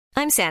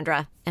I'm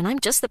Sandra, and I'm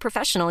just the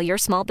professional your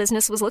small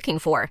business was looking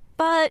for.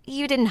 But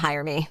you didn't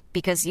hire me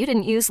because you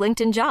didn't use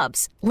LinkedIn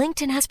Jobs.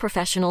 LinkedIn has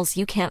professionals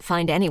you can't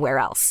find anywhere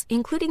else,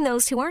 including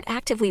those who aren't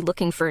actively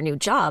looking for a new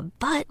job,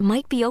 but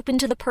might be open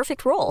to the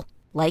perfect role,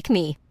 like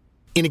me.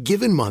 In a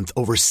given month,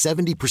 over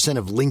 70%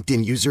 of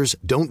LinkedIn users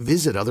don't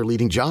visit other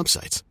leading job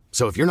sites.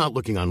 So if you're not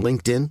looking on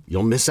LinkedIn,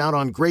 you'll miss out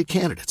on great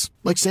candidates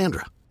like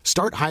Sandra.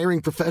 Start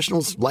hiring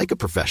professionals like a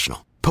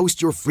professional.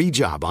 Post your free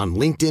job on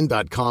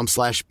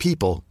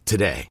linkedin.com/people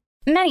today.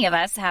 Many of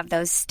us have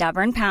those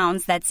stubborn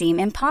pounds that seem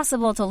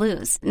impossible to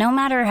lose, no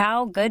matter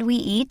how good we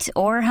eat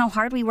or how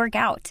hard we work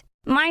out.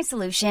 My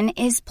solution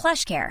is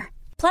PlushCare.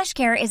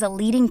 PlushCare is a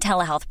leading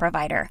telehealth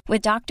provider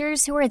with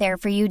doctors who are there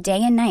for you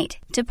day and night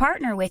to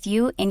partner with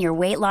you in your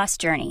weight loss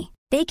journey.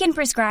 They can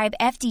prescribe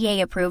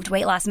FDA-approved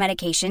weight loss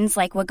medications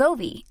like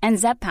Wegovy and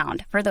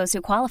Zepbound for those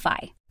who qualify.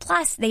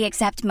 Plus, they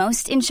accept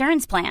most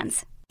insurance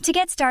plans. To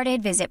get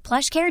started, visit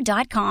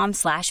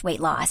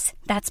plushcare.com/weightloss.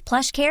 That's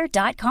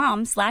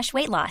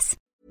plushcare.com/weightloss.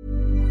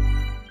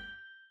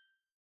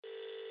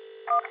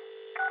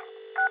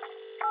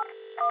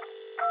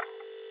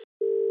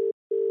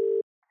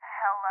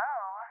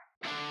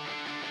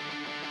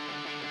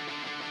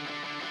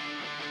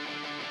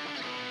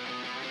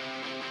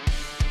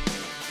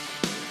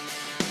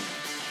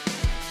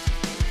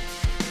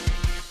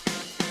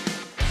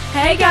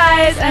 Hey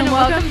guys, and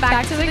welcome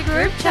back to the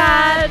group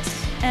chat.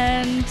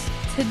 And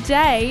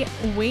today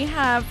we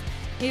have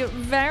a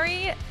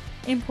very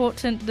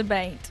important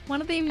debate.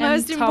 One of the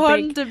most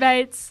important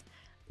debates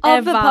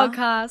of the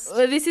podcast.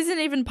 Well, this isn't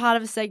even part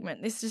of a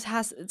segment. This just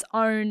has its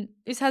own.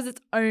 This has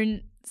its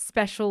own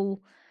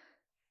special,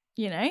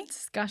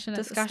 discussion.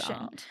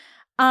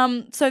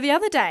 So the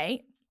other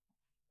day,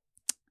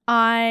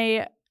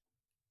 I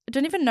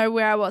don't even know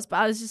where I was, but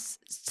I was just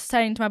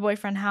saying to my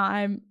boyfriend how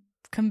I'm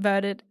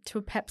converted to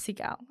a Pepsi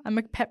gal. I'm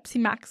a Pepsi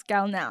Max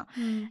gal now.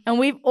 And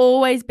we've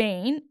always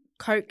been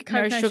Coke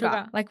no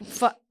sugar. Like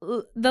for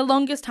the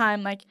longest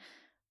time,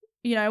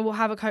 we'll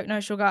have a Coke no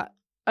sugar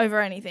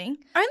over anything.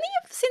 Only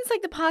since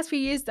the past few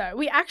years though.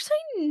 We actually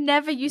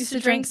never used to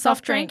drink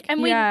soft drink.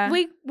 And we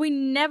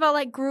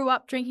never grew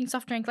up drinking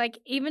soft drink.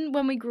 Even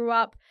when we grew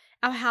up,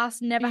 our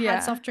house never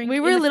had soft drink. We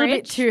were a little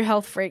bit too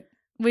health freak.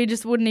 We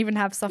just wouldn't even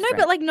have soft drink.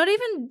 No, but not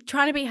even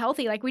trying to be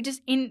healthy. We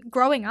just, in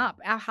growing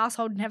up, our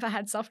household never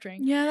had soft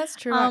drink. Yeah, that's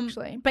true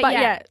actually. But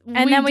yeah.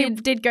 And then we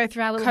did go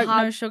through our little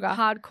no sugar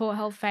hardcore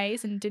health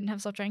phase and didn't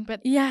have soft drink.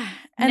 But yeah.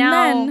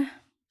 And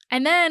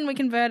then we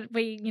converted,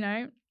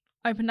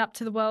 opened up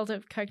to the world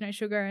of Coke no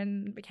sugar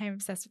and became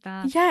obsessed with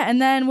that. Yeah,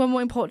 and then when we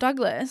were in Port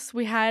Douglas,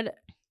 we had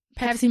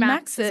Pepsi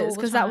Maxes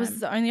because that was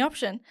the only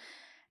option.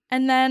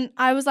 And then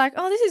I was like,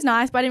 oh, this is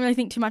nice, but I didn't really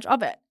think too much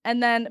of it.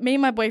 And then me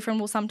and my boyfriend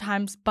will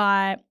sometimes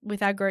buy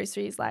with our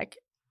groceries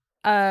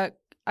a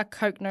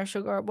Coke no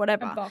sugar or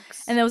whatever. A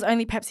box. And there was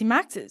only Pepsi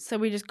Maxes, so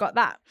we just got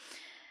that.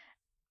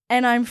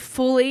 And I'm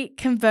fully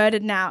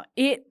converted now.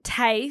 It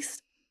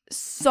tastes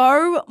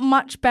so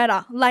much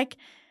better.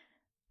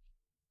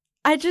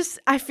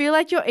 I feel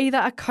like you're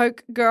either a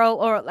Coke girl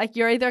or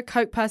you're either a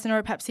Coke person or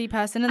a Pepsi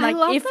person. And I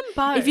love them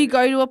both. If you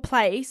go to a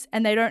place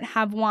and they don't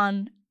have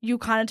one, you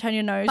kind of turn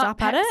your nose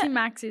up at it. Pepsi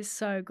Max is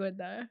so good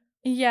though.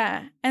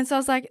 Yeah. And so I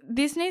was like,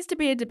 this needs to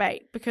be a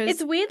debate because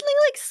it's weirdly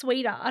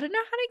sweeter. I don't know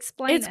how to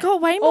explain it. It's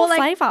got way more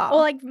flavour.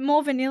 Or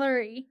more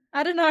vanilla-y.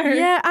 I don't know.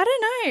 Yeah, I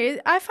don't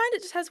know. I find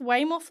it just has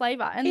way more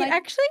flavour. And it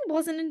actually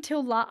wasn't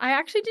until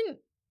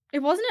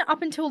it wasn't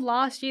up until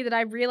last year that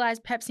I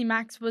realised Pepsi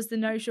Max was the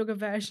no sugar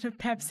version of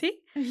Pepsi.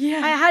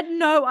 Yeah. I had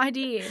no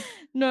idea.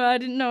 No, I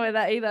didn't know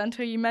that either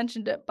until you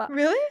mentioned it. But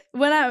really?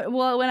 When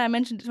I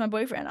mentioned it to my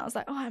boyfriend, I was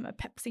like, oh, I'm a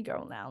Pepsi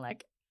girl now.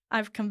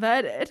 I've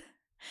converted.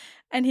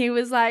 And he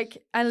was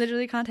like, I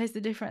literally can't taste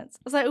the difference. I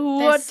was like,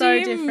 what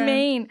do you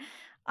mean?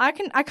 I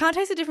can't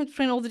taste the difference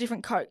between all the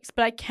different Cokes,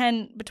 but I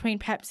can between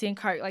Pepsi and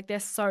Coke. They're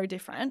so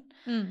different.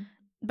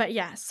 But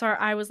yeah, so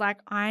I was like,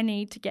 I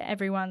need to get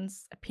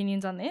everyone's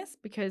opinions on this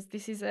because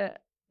this is a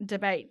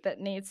debate that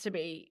needs to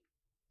be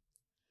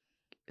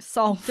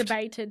solved.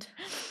 Debated.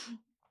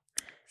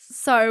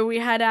 So we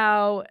had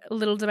our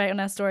little debate on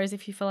our stories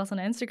if you follow us on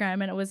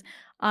Instagram, and it was,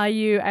 are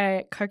you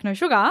a Coke no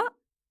sugar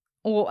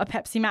or a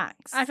Pepsi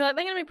Max? I feel like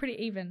they're going to be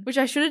pretty even. Which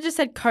I should have just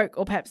said Coke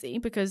or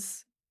Pepsi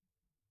because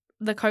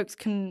the Cokes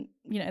can,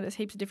 there's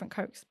heaps of different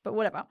Cokes, but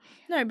whatever.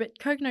 No, but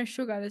Coke no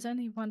sugar, there's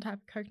only one type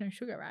of Coke no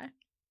sugar, right?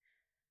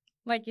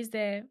 Is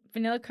there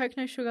vanilla Coke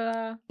no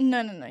sugar?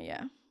 No,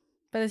 yeah.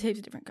 But there's heaps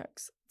of different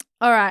Cokes.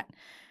 All right.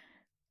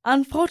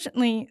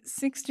 Unfortunately,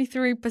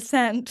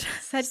 63%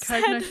 said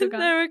Coke no sugar.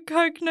 They're a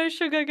Coke no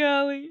sugar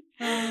girly.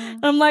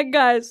 I'm like,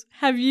 guys,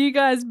 have you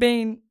guys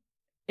been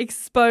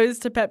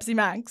exposed to Pepsi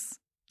Max?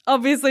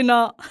 Obviously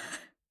not.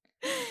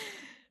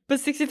 But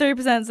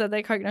 63% said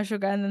they're Coke no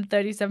sugar and then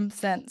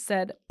 37%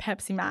 said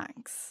Pepsi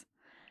Max.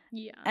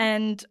 Yeah.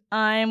 And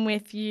I'm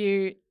with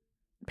you,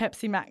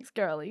 Pepsi Max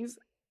girlies.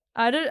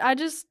 I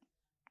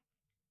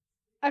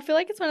feel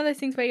like it's one of those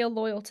things where you're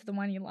loyal to the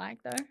one you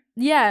like, though.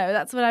 Yeah,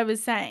 that's what I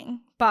was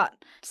saying. But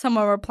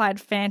someone replied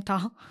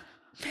Fanta.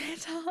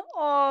 Fanta.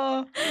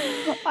 Oh,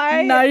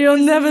 no, you'll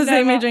never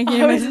see me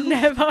drinking. I was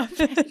never a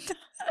Fanta.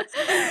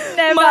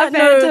 Never a Fanta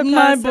person.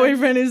 My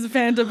boyfriend is a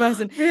Fanta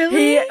person.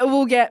 Really? He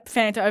will get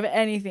Fanta over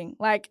anything.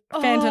 Like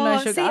Fanta no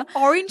sugar. See,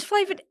 orange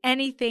flavoured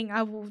anything,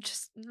 I will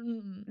just...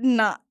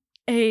 Nah.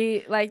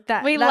 He, like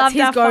that. We that's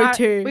his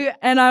go-to.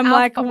 And I'm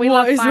like,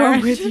 what is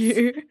wrong with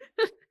you?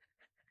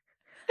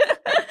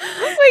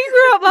 We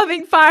grew up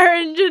loving fire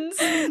engines.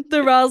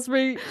 The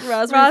raspberry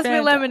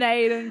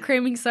lemonade and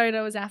creaming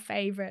soda was our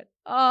favourite.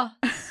 Oh,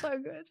 so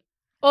good.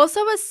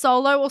 Also a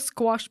solo or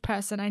squash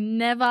person. I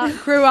never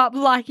grew up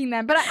liking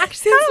them, but I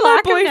actually since my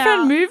like them now.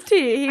 boyfriend moved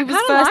here, he was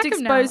first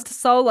exposed to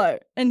solo,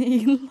 and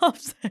he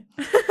loves it.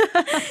 I'm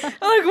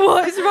like,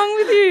 what is wrong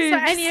with you? So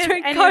just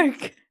drink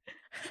Coke.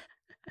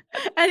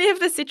 Any of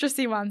the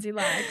citrusy ones he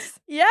likes?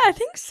 Yeah, I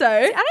think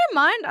so. See,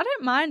 I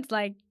don't mind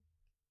like.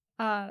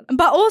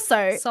 But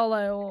also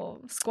solo or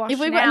squash. If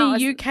we've got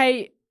any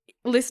UK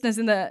listeners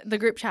in the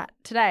group chat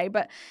today,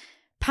 but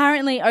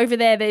apparently over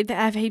there they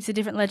have heaps of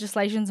different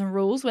legislations and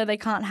rules where they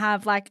can't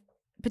have like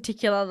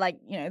particular like,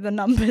 you know, the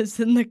numbers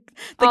and the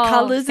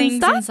colours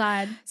and stuff.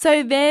 Inside.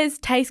 So theirs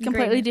taste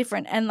completely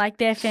different, and like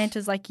their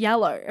Fanta's like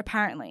yellow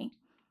apparently.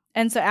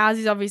 And so ours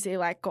is obviously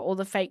like got all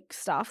the fake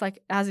stuff.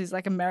 Like ours is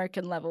like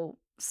American level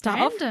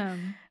stuff.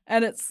 Random.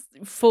 And it's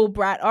full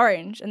bright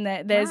orange, and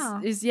theirs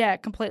is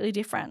completely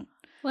different.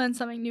 Learn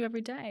something new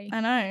every day. I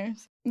know.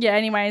 Yeah,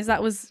 anyways,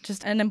 that was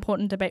just an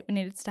important debate we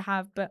needed to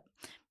have. But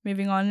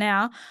moving on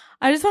now,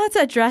 I just wanted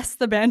to address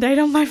the Band-Aid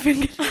on my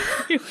finger.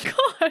 Oh, God.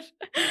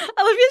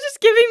 Olivia's just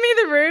giving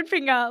me the rude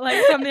finger,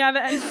 like, from the other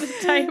end of the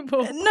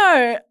table.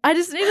 No, I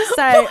just need to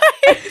say.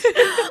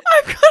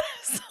 I've got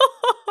a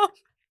sore.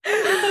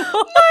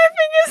 My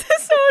fingers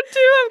are sore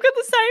too. I've got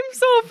the same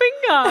sore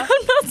finger.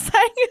 I'm not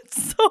saying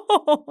it's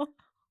sore.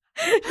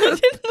 You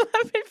didn't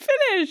let me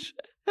finish.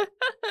 No,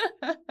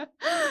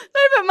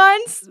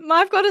 but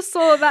I've got a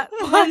sore that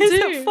Why is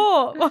it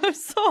for? I'm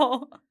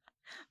sore.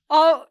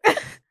 Oh, me and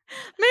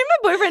my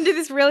boyfriend do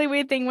this really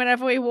weird thing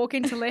whenever we walk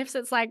into lifts.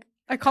 It's like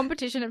a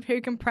competition of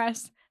who can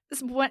press,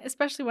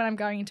 especially when I'm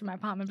going into my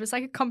apartment, but it's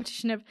like a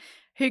competition of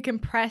who can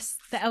press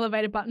the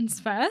elevator buttons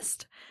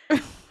first.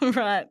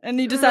 Right. And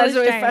you decided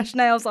to put fresh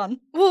nails on.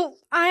 Well,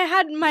 I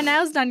had my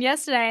nails done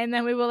yesterday, and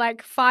then we were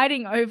like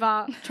fighting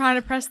over trying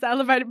to press the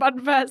elevator button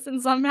first, and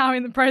somehow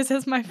in the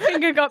process my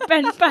finger got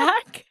bent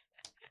back.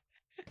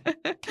 My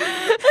nail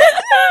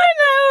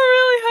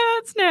really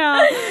hurts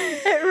now.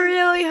 It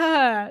really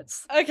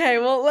hurts. Okay,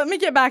 well, let me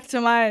get back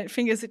to my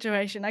finger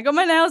situation. I got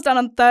my nails done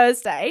on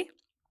Thursday,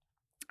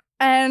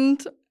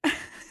 and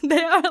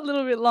they are a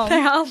little bit long.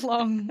 They are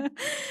long.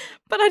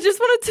 But I just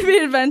wanted to be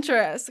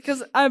adventurous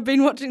because I've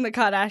been watching the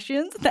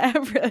Kardashians. They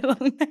have really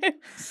long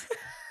nails.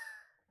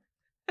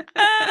 So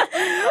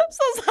I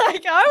was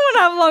like, I want to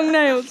have long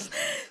nails.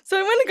 So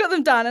I went and got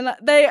them done, and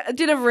they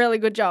did a really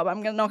good job.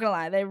 I'm not going to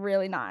lie. They're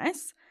really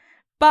nice.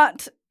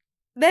 But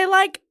they're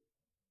like,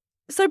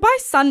 so by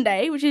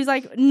Sunday, which is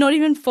like not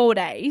even 4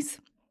 days,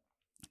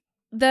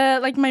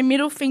 my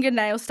middle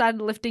fingernail started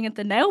lifting at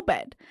the nail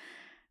bed.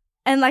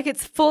 And like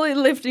it's fully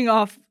lifting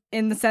off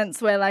in the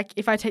sense where like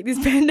if I take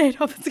this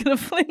Band-Aid off, it's going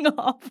to fling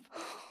off.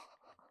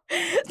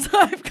 So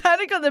I've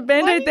kind of got the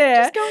Band-Aid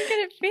there. Just go and get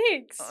it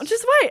fixed.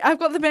 Just wait. I've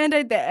got the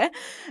Band-Aid there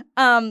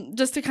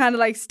just to kind of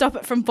like stop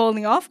it from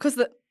falling off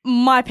because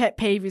my pet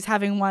peeve is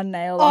having one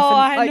nail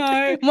off. And, I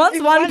know.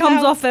 Once one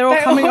comes off, they're all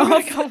coming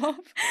off. Come off.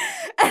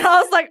 And I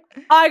was like,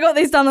 I got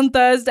these done on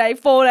Thursday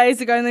 4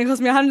 days ago and they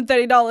cost me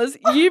 $130.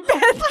 You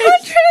bet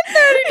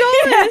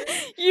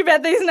 $130? You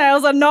bet these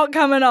nails are not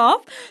coming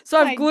off. So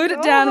I've glued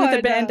it down with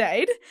a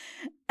Band-Aid.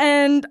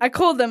 And I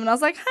called them and I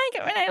was like, hey,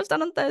 get my nails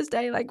done on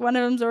Thursday. Like one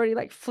of them's already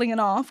like flinging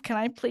off. Can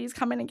I please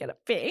come in and get it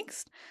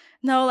fixed?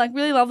 And they were like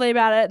really lovely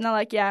about it. And they're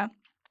like, yeah.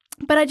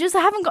 But I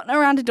haven't gotten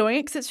around to doing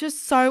it because it's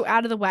just so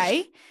out of the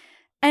way.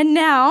 And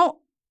now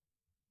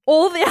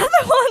all the other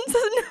ones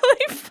are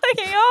nearly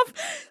flinging off.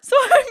 So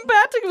I'm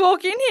about to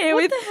walk in here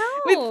with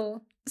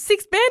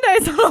 6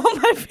 Band-Aids on all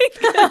my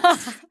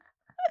fingers.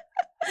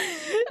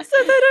 So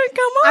they don't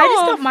come off. I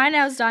just got my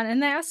nails done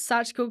and they are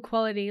such good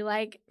quality.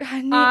 Like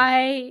I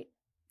need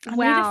to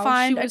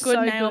find a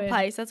good nail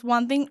place. That's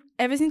one thing.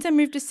 Ever since I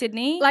moved to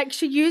Sydney, like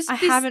I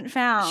haven't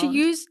found. She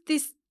used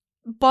this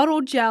bottle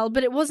gel,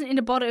 but it wasn't in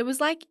a bottle. It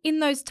was like in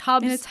those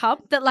tubs. In a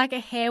tub? That like a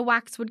hair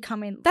wax would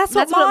come in. That's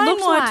what it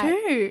looks like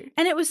too.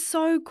 And it was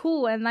so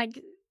cool and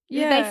like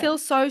they feel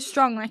so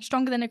strong, like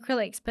stronger than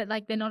acrylics, but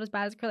like they're not as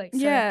bad as acrylics. So.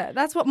 Yeah,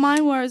 that's what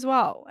mine were as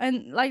well.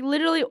 And like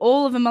literally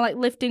all of them are like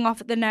lifting off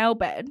at the nail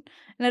bed.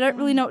 And I don't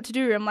really know what to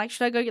do. I'm like,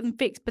 should I go get them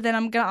fixed? But then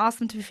I'm going to ask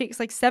them to fix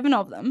like 7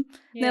 of them.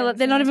 Yeah,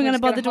 they're not even going to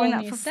bother doing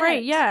that for free.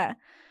 Yeah.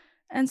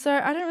 And so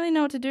I don't really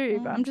know what to do,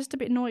 but I'm just a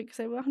bit annoyed because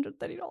they were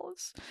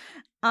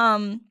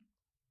 $130.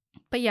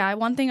 But yeah,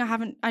 one thing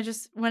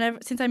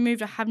since I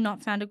moved, I have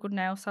not found a good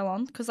nail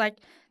salon because like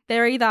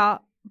they're either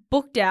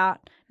booked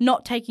out,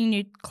 not taking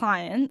new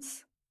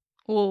clients,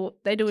 or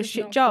they do a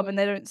shit job and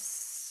they don't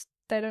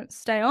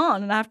stay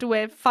on, and I have to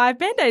wear 5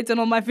 Band-Aids on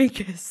all my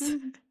fingers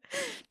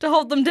to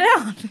hold them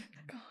down.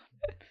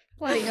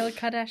 Bloody hell,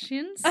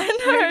 Kardashians. I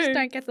know. You just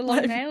don't get the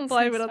long nails.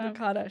 Blame it next on the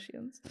time.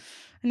 Kardashians.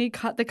 I need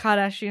the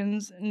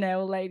Kardashians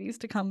nail ladies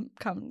to come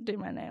do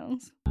my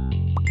nails.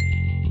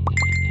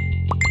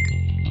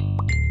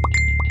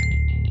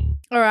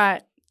 All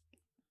right.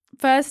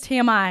 First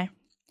TMI.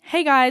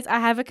 Hey guys, I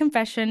have a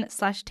confession /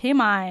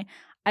 TMI.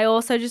 I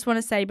also just want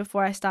to say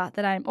before I start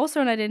that I'm also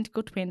an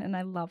identical twin and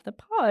I love the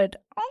pod.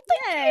 Oh,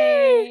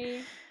 thank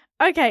you.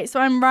 Okay,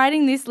 so I'm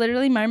writing this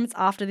literally moments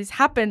after this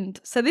happened.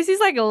 So this is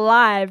like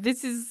live.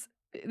 This is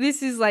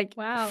like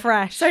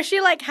fresh. So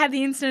she like had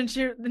the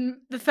incident.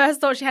 The first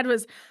thought she had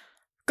was,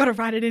 gotta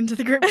write it into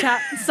the group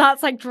chat.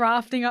 Starts like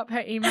drafting up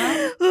her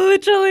email.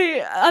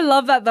 Literally, I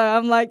love that though.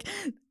 I'm like,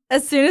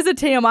 as soon as a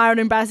TMI or an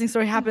embarrassing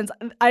story happens,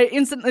 I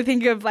instantly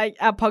think of like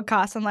our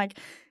podcast. I'm like,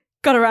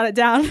 gotta write it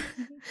down.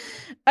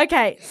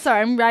 Okay, so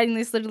I'm writing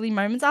this literally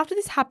moments after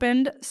this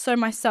happened. So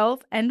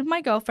myself and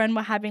my girlfriend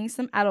were having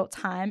some adult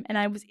time and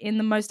I was in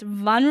the most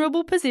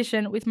vulnerable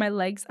position with my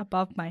legs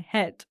above my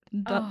head. ...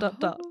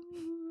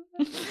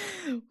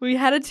 We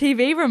had a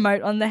TV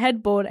remote on the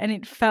headboard and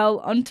it fell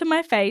onto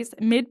my face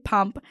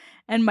mid-pump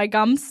and my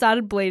gums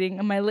started bleeding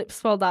and my lips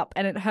swelled up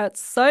and it hurt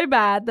so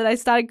bad that I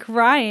started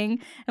crying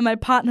and my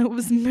partner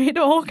was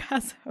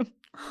mid-orgasm.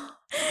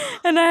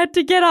 And I had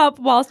to get up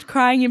whilst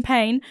crying in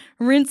pain,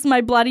 rinse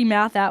my bloody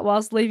mouth out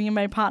whilst leaving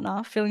my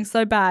partner, feeling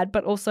so bad,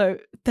 but also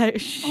that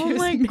she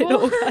was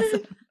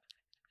mid-orgasm.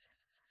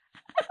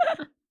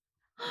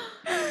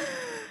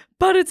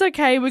 But it's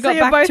okay. We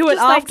got back to it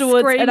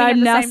afterwards and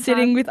I'm now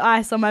sitting with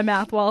ice on my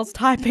mouth whilst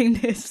typing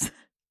this.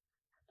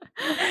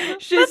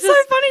 That's so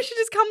funny. She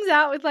just comes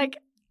out with like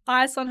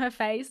ice on her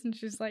face and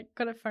she's like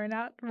got her phone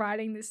out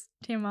writing this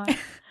TMI.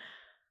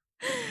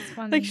 It's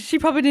funny. Like she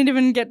probably didn't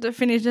even get to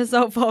finish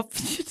herself off.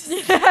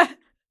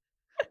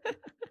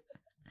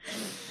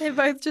 They're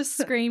both just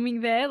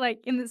screaming there,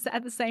 like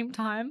at the same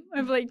time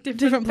over like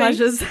different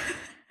pleasures.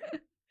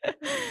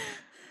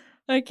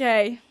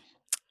 Okay,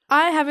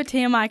 I have a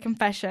TMI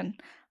confession.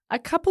 A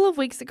couple of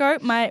weeks ago,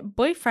 my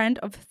boyfriend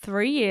of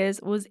 3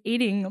 years was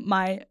eating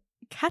my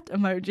cat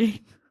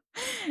emoji,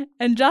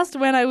 and just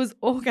when I was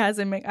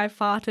orgasming, I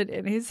farted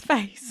in his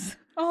face.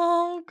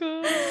 Oh,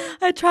 good.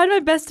 I tried my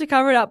best to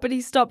cover it up, but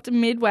he stopped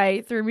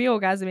midway through me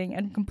orgasming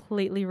and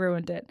completely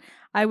ruined it.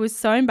 I was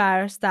so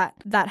embarrassed that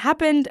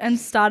happened and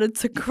started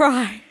to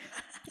cry.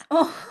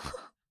 Oh.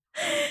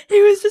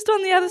 He was just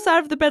on the other side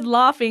of the bed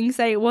laughing,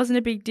 saying it wasn't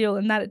a big deal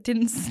and that it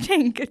didn't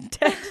stink.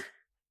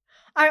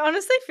 I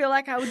honestly feel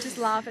like I would just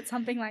laugh at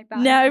something like that.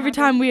 Now every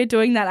time we are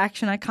doing that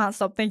action, I can't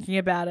stop thinking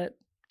about it.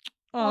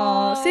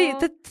 Oh, see,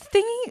 the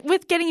thing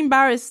with getting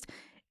embarrassed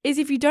is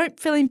if you don't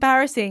feel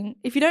embarrassing,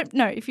 if you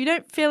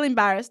don't feel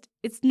embarrassed,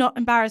 it's not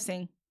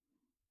embarrassing.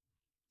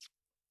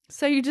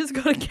 So you just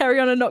got to carry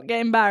on and not get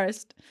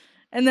embarrassed.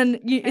 And then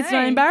it's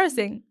not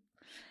embarrassing.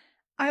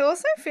 I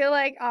also feel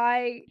like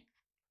I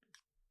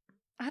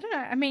don't know.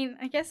 I mean,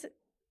 I guess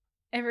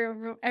every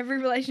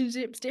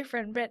relationship's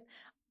different, but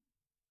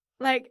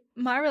like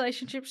my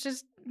relationship's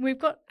just, we've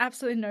got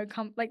absolutely no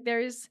there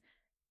is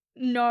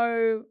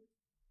no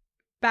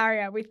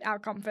barrier with our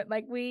comfort.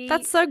 Like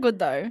that's so good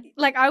though.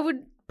 Like I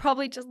would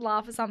probably just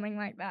laugh at something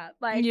like that.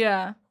 Like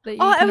yeah. I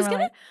kind of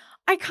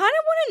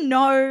want to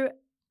know.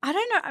 I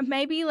don't know.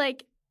 Maybe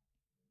like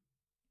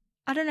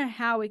I don't know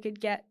how we could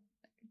get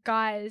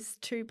guys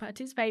to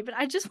participate, but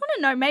I just want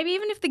to know. Maybe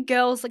even if the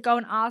girls go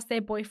and ask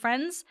their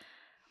boyfriends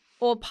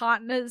or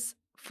partners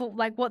for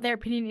like what their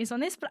opinion is on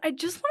this. But I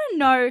just want to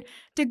know: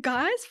 do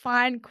guys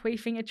find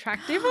queefing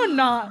attractive or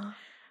not?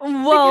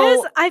 Well,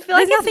 because I feel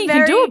like there's nothing you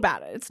can do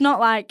about it. It's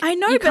not like I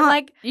know, but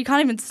like you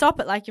can't even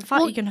stop it. Like you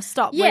can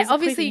stop. Yeah,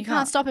 obviously you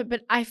can't stop it,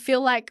 but I feel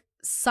like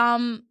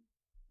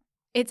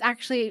it's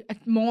actually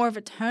more of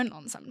a turn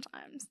on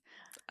sometimes.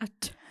 A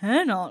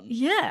turn on?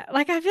 Yeah,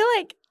 like I feel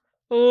like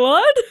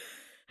what?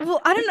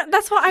 Well, I don't know.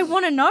 That's what I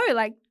want to know.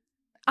 Like,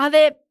 are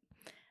there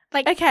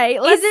like okay?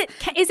 Is it?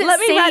 Let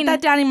me write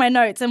that down in my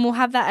notes, and we'll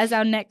have that as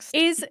our next.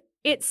 Is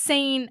it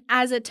seen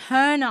as a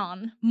turn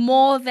on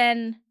more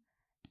than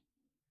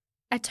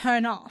a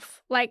turn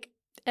off? Like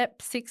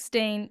ep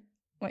 16.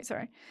 Wait,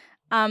 sorry.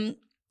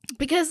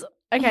 Because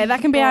okay,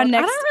 that can be our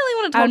next. I don't really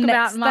want to talk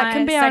about my that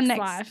can be sex our next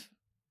life.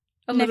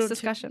 Next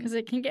discussion because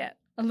it can get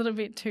a little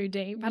bit too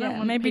deep. I don't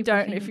want maybe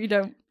don't if you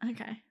don't.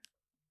 Okay.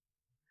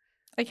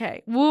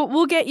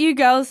 We'll get you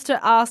girls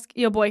to ask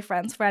your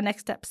boyfriends for our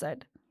next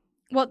episode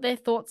what their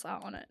thoughts are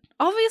on it.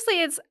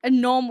 Obviously, it's a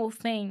normal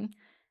thing,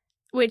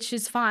 which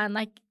is fine.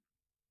 Like,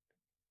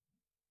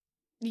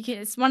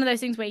 it's one of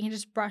those things where you can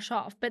just brush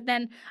off. But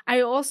then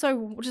I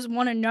also just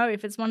want to know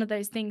if it's one of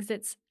those things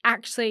that's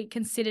actually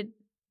considered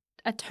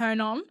a turn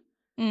on.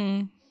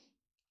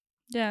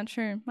 Yeah,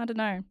 true. I don't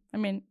know. I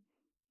mean,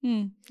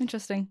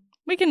 interesting.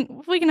 We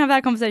can have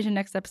that conversation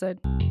next episode.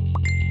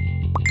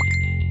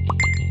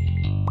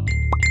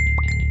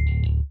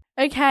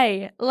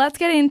 Okay, let's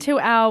get into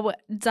our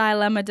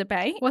dilemma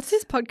debate. What's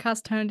this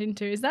podcast turned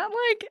into? Is that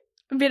like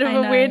a bit of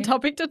a weird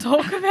topic to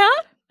talk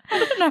about?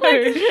 No.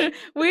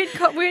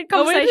 Weird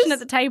conversation at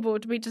the table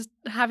to be just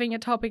having a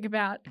topic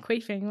about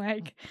queefing.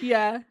 Like,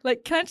 yeah.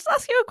 Like, can I just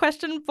ask you a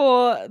question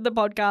for the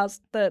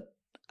podcast that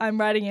I'm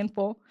writing in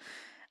for?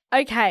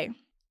 Okay.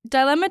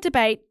 Dilemma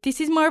debate.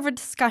 This is more of a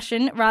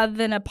discussion rather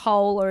than a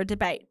poll or a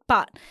debate.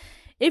 But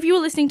if you were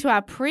listening to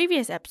our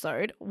previous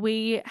episode,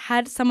 we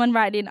had someone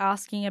write in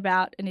asking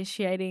about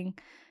initiating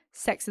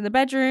sex in the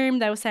bedroom.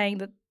 They were saying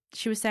that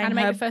she was saying how to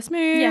make the first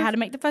move. Yeah, how to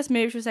make the first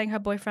move. She was saying her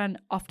boyfriend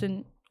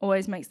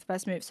always makes the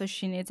first move, so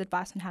she needs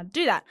advice on how to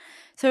do that.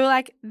 So we're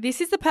like, this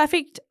is the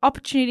perfect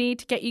opportunity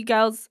to get you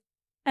girls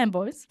and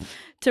boys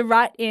to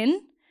write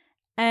in,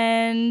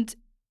 and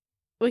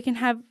we can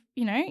have,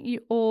 we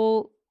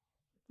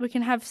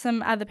can have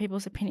some other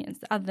people's opinions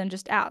other than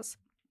just ours.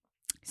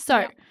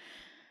 So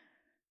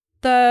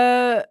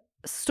the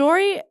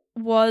story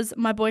was,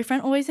 my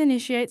boyfriend always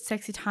initiates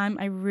sexy time.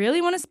 I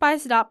really want to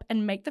spice it up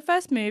and make the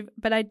first move,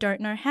 but I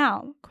don't know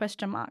how, ?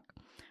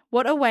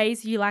 What are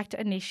ways you like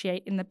to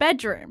initiate in the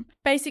bedroom?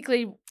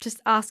 Basically,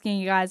 just asking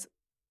you guys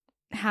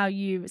how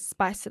you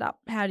spice it up.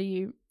 How do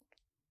you...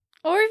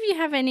 Or if you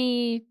have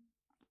any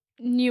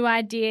new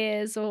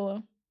ideas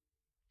or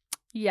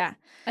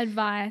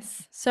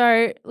advice.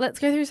 So let's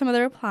go through some of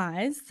the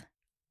replies.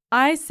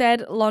 I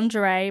said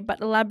lingerie, but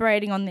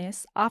elaborating on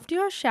this, after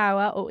your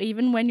shower or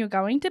even when you're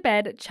going to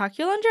bed, chuck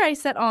your lingerie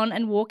set on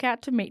and walk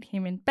out to meet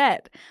him in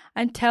bed.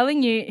 I'm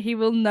telling you, he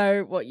will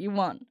know what you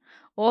want.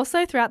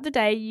 Also, throughout the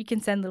day, you can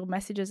send little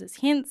messages as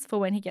hints for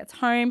when he gets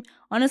home.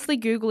 Honestly,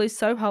 Google is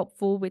so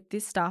helpful with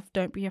this stuff.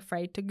 Don't be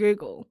afraid to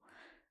Google.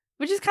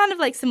 Which is kind of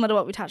like similar to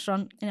what we touched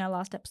on in our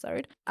last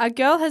episode. A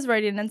girl has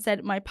wrote in and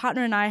said, my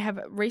partner and I have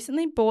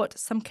recently bought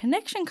some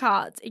connection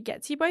cards. It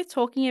gets you both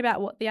talking about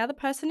what the other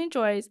person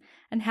enjoys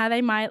and how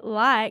they might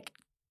like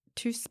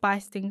to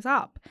spice things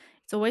up.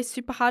 It's always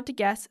super hard to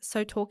guess,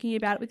 so talking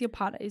about it with your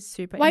partner is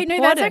super important. Wait,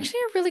 no, that's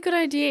actually a really good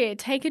idea.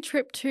 Take a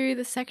trip to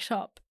the sex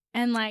shop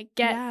and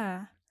get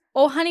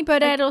or Honey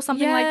Birdette or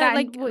something like that.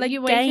 Like where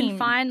you can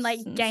find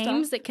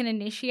games that can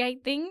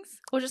initiate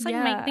things or just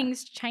make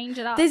things, change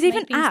it up. There's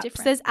even apps.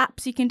 Different. There's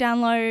apps you can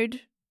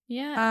download.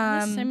 Yeah,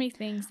 there's so many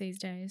things these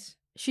days.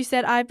 She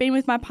said, I've been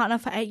with my partner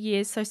for 8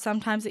 years, so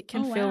sometimes it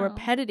can feel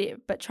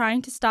repetitive, but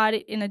trying to start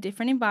it in a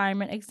different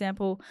environment,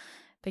 example,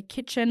 the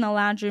kitchen, the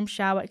lounge room,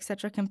 shower,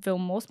 etc., can feel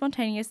more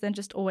spontaneous than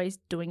just always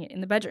doing it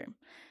in the bedroom.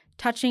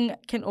 Touching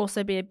can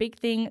also be a big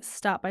thing.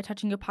 Start by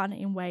touching your partner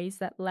in ways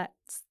that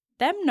lets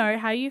them know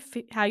how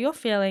you're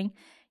feeling,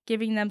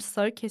 giving them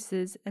slow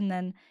kisses, and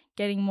then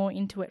getting more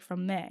into it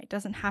from there. It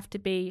doesn't have to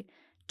be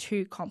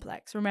too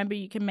complex. Remember,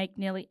 you can make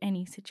nearly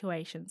any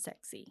situation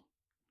sexy.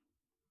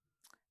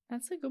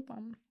 That's a good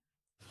one.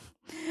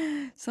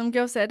 Some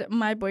girl said,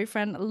 my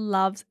boyfriend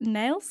loves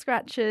nail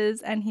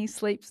scratches and he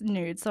sleeps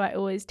nude, so I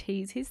always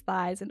tease his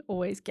thighs and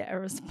always get a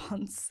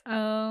response.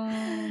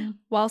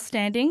 While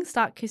standing,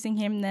 start kissing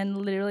him, then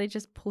literally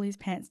just pull his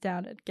pants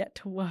down and get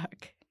to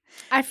work.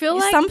 I feel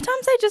like sometimes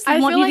I just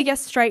want you to get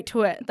straight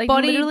to it. Like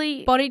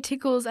body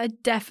tickles are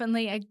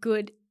definitely a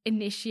good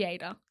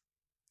initiator.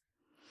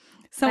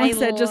 Someone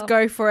said just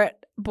go for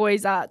it.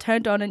 Boys are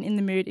turned on and in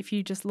the mood if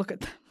you just look at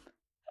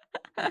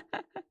them.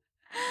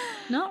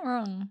 Not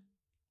wrong.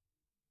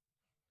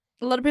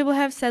 A lot of people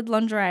have said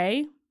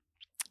lingerie.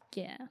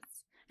 Yeah.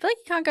 I feel like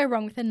you can't go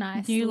wrong with a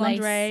nice new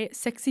lingerie,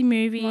 sexy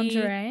movie.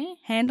 Lingerie.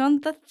 Hand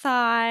on the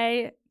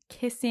thigh,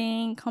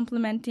 kissing,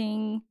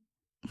 complimenting.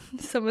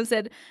 Someone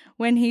said,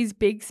 when he's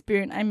big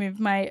spoon, I move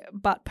my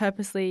butt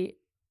purposely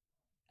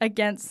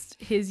against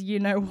his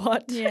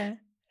you-know-what. Yeah.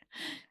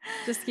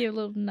 Just give a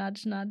little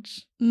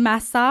nudge.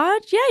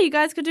 Massage. Yeah, you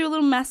guys could do a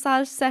little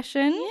massage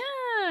session.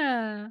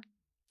 Yeah.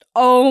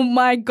 Oh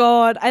my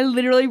God. I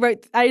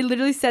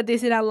literally said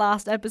this in our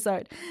last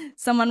episode.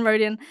 Someone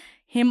wrote in,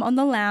 him on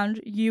the lounge,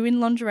 you in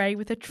lingerie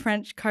with a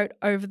trench coat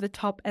over the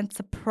top and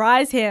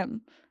surprise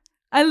him.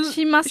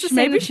 She must have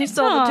maybe she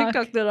saw the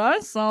TikTok that I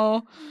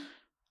saw.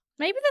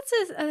 Maybe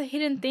that's a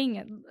hidden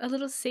thing, a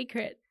little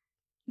secret,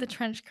 the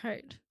trench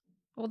coat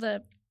or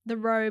the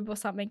robe or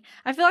something.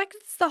 I feel like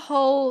it's the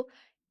whole,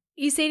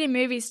 you see it in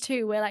movies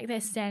too where like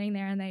they're standing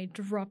there and they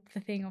drop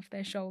the thing off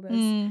their shoulders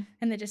and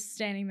they're just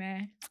standing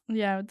there.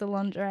 Yeah, with the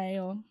lingerie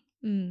or...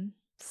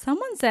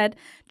 Someone said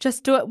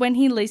just do it when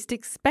he least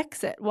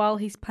expects it while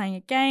he's playing a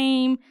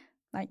game,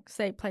 like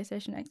say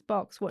PlayStation,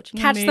 Xbox,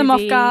 watching a movie. Catch them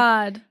off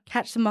guard.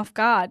 Catch them off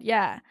guard,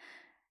 yeah.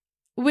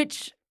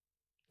 Which...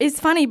 it's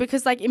funny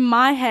because, like, in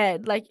my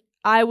head, like,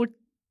 I would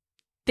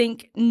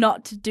think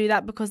not to do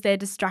that because they're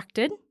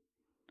distracted.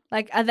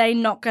 Like, are they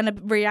not going to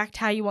react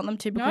how you want them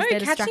to because they're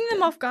distracted? Catching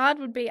them off guard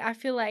would be, I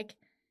feel like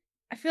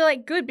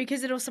good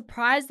because it'll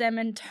surprise them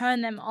and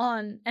turn them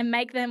on and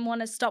make them want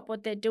to stop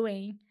what they're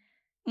doing,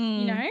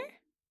 you know?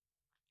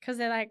 Because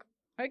they're like,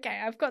 okay,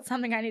 I've got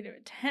something I need to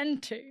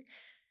attend to.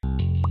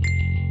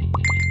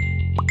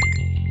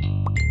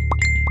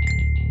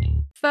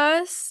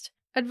 First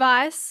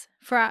advice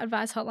for our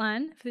advice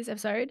hotline for this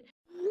episode.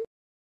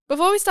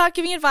 Before we start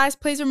giving advice,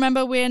 please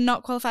remember we're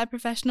not qualified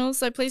professionals,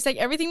 so please take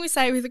everything we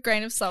say with a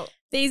grain of salt.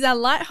 These are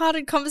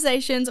lighthearted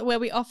conversations where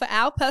we offer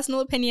our personal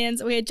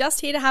opinions. We are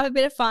just here to have a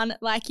bit of fun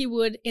like you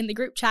would in the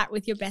group chat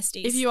with your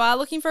besties. If you are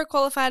looking for a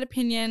qualified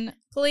opinion,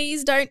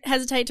 please don't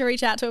hesitate to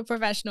reach out to a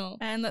professional.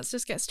 And let's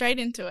just get straight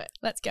into it.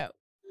 Let's go.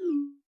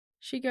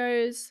 She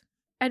goes,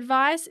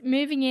 advice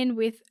moving in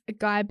with a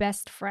guy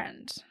best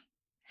friend.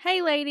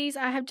 Hey ladies,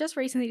 I have just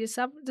recently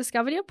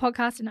discovered your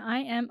podcast and I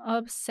am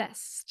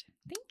obsessed.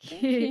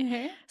 Thank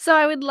you. So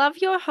I would love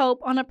your help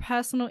on a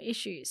personal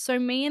issue. So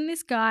me and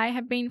this guy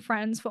have been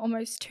friends for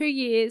almost 2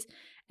 years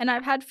and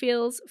I've had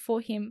feels for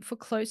him for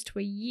close to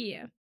a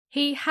year.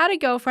 He had a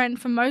girlfriend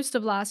for most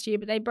of last year,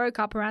 but they broke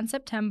up around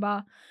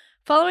September.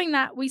 Following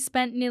that, we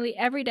spent nearly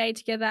every day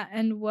together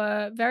and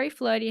were very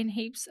flirty and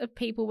heaps of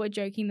people were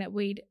joking that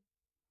we'd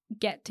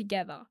get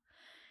together.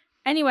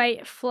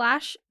 Anyway,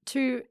 flash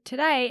to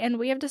today and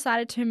we have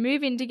decided to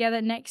move in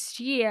together next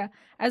year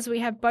as we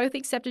have both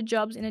accepted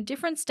jobs in a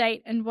different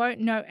state and won't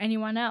know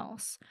anyone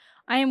else.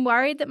 I am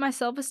worried that my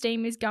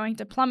self-esteem is going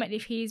to plummet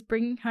if he is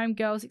bringing home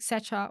girls,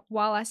 etc.,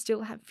 while I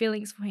still have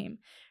feelings for him.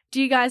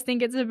 Do you guys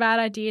think it's a bad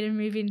idea to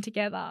move in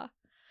together?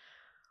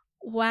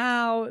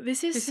 Wow,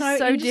 this is so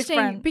interesting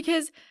different.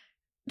 Because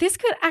this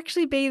could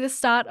actually be the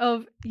start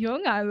of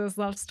your guys'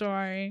 love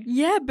story.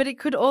 Yeah, but it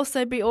could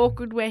also be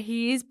awkward where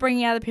he is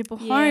bringing other people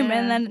home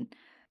and then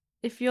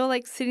if you're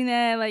like sitting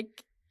there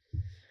like,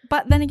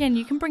 but then again,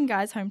 you can bring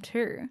guys home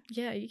too.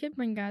 Yeah, you can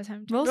bring guys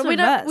home too. Also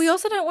But we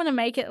also don't want to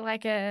make it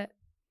like a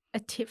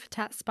tit for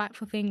tat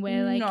spiteful thing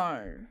where like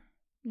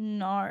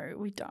no,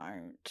 we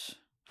don't.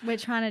 We're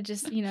trying to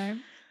just,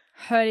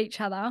 hurt each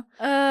other.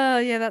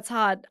 Yeah, that's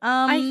hard.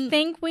 I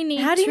think we need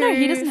to how do you know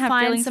he doesn't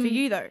have feelings for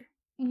you though?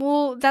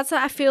 Well,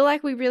 I feel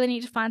like we really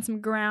need to find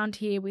some ground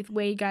here with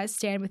where you guys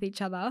stand with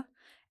each other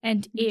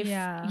and if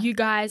you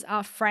guys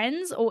are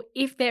friends or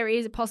if there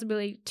is a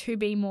possibility to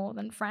be more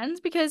than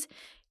friends, because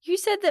you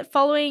said that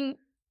following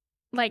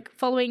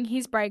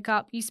his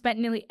breakup, you spent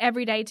nearly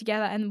every day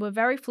together and were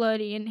very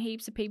flirty and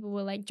heaps of people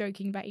were like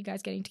joking about you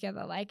guys getting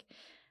together. Like,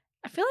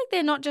 I feel like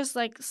they're not just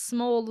like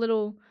small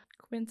little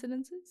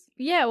coincidences.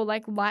 Yeah, or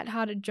like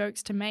lighthearted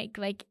jokes to make.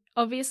 Like,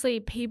 obviously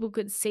people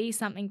could see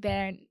something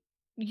there and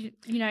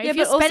if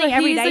you're spending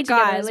every day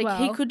together as well.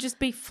 He could just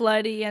be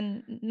flirty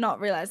and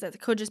not realize that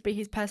it could just be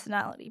his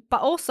personality.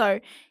 But also,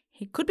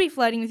 he could be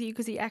flirting with you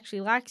because he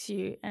actually likes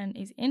you and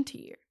is into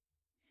you.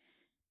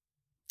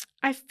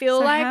 I feel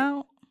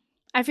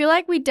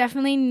like we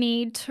definitely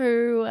need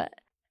to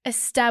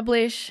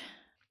establish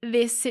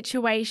this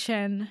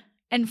situation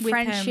and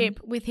friendship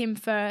with him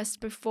first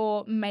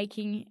before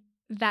making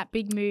that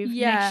big move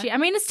next year. I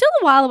mean, it's still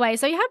a while away,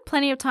 so you have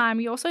plenty of time.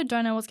 You also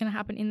don't know what's going to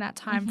happen in that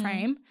time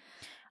frame.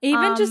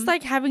 Even just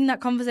like having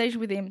that conversation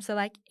with him. So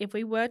like if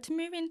we were to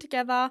move in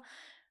together,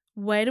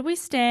 where do we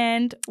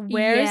stand?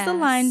 Where is the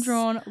line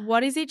drawn?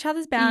 What is each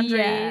other's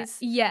boundaries?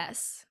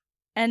 Yes.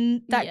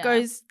 And that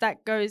goes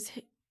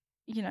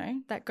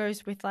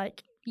with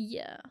like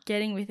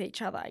getting with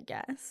each other, I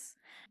guess.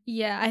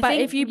 Yeah, I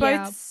think if you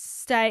both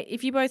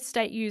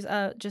state you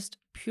are just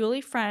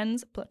purely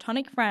friends,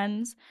 platonic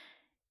friends,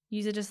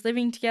 you are just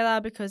living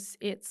together because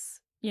it's,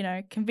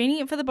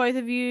 convenient for the both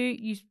of you.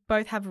 You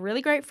both have a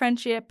really great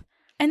friendship.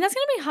 And that's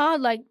going to be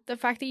hard, like the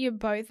fact that you're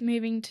both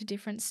moving to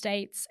different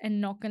states and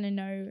not going to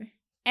know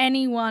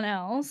anyone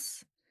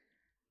else.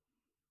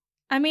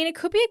 I mean, it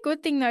could be a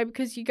good thing though,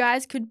 because you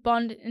guys could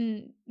bond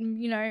and,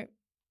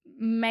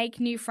 make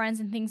new friends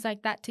and things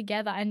like that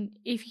together. And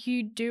if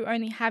you do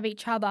only have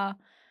each other,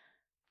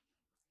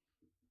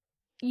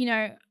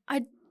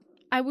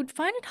 I would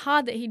find it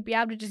hard that he'd be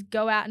able to just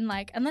go out and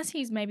like, unless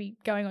he's maybe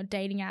going on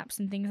dating apps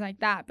and things like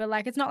that. But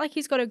like, it's not like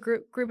he's got a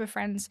group of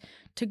friends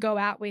to go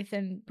out with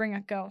and bring a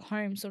girl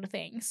home sort of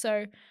thing.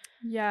 So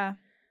yeah,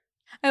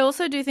 I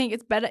also do think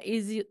it's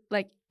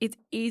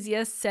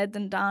easier said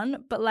than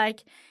done. But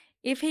like,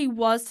 if he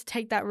was to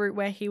take that route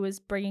where he was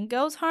bringing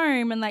girls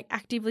home and like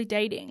actively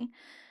dating,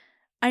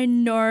 I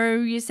know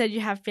you said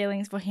you have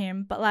feelings for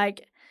him, but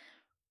like,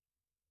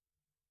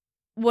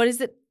 what is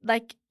it?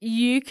 Like,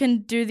 you can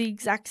do the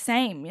exact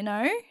same,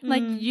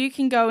 Like, you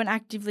can go and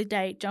actively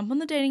date, jump on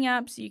the dating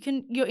apps.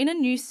 You're in a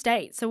new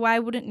state, so why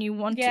wouldn't you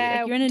want to?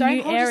 Like, you're in a new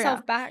area. Don't hold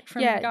yourself back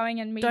from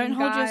going and meeting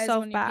guys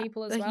or new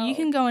people as well. You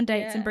can go on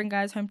dates and bring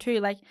guys home too.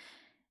 Like,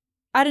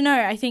 I don't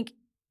know. I think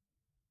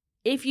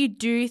if you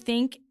do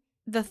think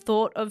the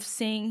thought of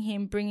seeing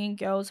him bringing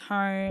girls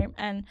home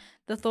and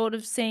the thought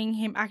of seeing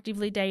him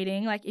actively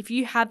dating, like, if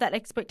you have that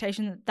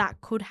expectation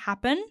that could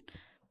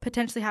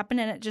potentially happen,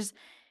 and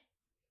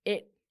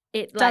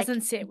it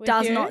doesn't sit with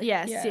you.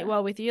 Sit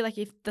well with you. Like,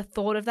 if the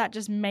thought of that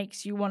just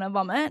makes you want to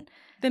vomit,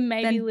 then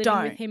maybe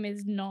living with him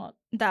is not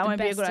that won't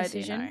be a good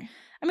decision. idea. No.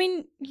 I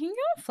mean, you can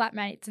go on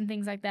flatmates and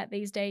things like that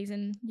these days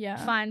and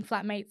find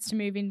flatmates to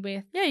move in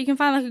with. Yeah, you can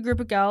find like a group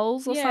of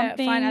girls or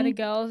something. Find other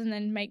girls and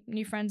then make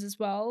new friends as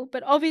well.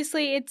 But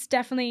obviously, it's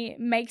definitely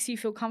makes you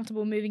feel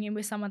comfortable moving in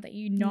with someone that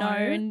you know.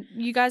 And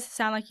you guys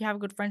sound like you have a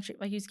good friendship.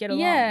 Like, you just get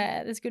along.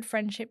 Yeah, there's good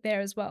friendship there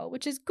as well,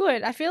 which is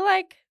good. I feel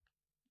like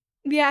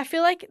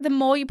the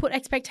more you put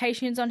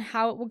expectations on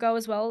how it will go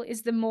as well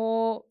is the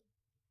more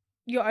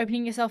you're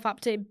opening yourself up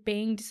to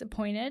being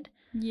disappointed.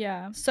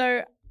 Yeah.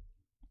 So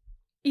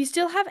you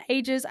still have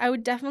ages. I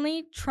would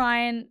definitely try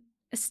and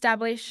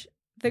establish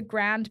the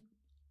ground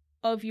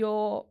of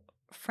your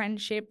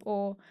friendship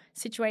or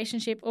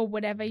situationship or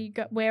whatever you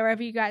got,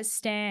 wherever you guys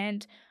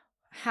stand,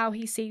 how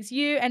he sees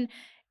you. And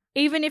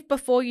even if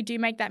before you do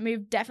make that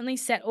move, definitely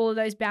set all of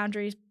those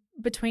boundaries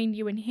between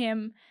you and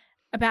him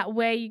about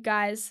where you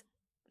guys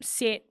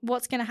sit,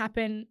 what's going to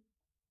happen,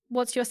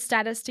 what's your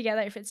status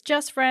together. If it's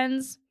just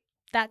friends,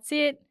 that's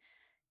it,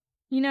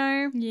 you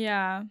know?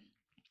 Yeah.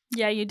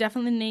 Yeah, you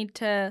definitely need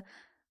to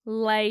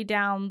lay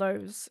down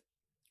those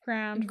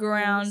ground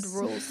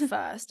rules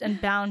first and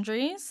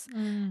boundaries.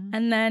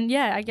 And then,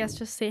 yeah, I guess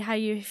just see how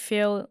you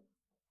feel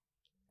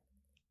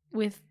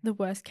with the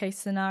worst case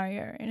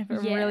scenario. And if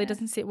it really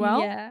doesn't sit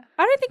well. Yeah.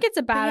 I don't think it's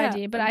a bad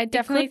idea, but I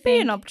definitely think it could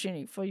be an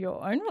opportunity for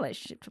your own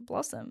relationship to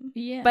blossom.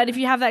 Yeah. But if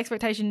you have that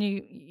expectation,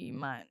 you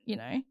might, you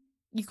know,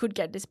 you could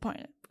get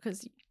disappointed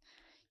because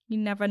you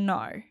never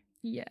know.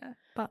 Yeah.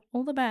 But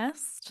all the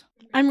best.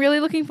 I'm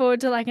really looking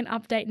forward to like an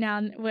update now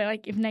where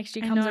like if next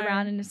year comes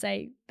around and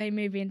say they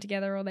move in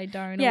together or they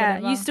don't or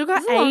whatever. You still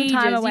got ages. A long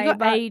time away, you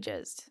got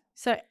ages.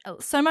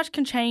 So much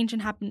can change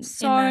and happen.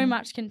 So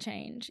much can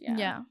change.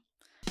 Yeah.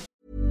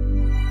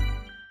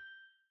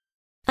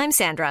 I'm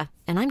Sandra,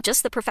 and I'm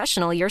just the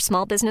professional your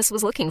small business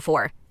was looking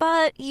for.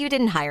 But you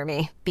didn't hire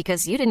me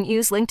because you didn't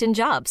use LinkedIn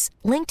Jobs.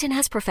 LinkedIn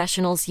has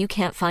professionals you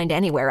can't find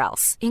anywhere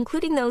else,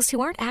 including those who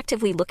aren't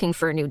actively looking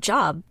for a new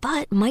job,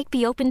 but might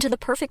be open to the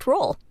perfect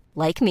role,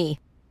 like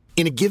me.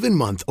 In a given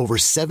month, over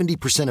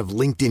 70% of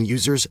LinkedIn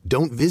users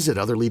don't visit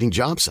other leading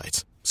job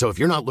sites. So if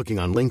you're not looking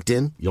on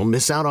LinkedIn, you'll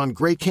miss out on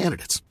great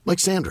candidates like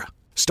Sandra.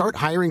 Start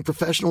hiring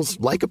professionals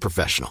like a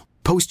professional.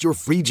 Post your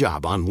free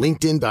job on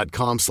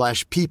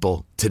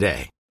linkedin.com/people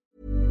today.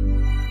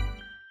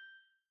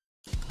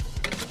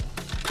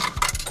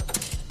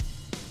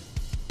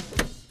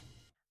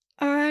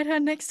 All right, our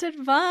next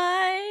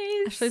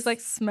advice. Ashley's like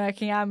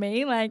smirking at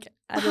me, like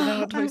I don't know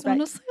what to expect. I'm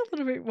honestly a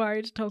little bit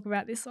worried to talk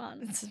about this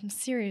one. It's some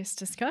serious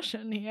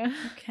discussion here.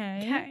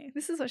 Okay,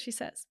 this is what she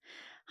says.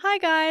 Hi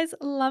guys,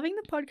 loving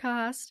the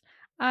podcast.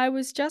 I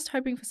was just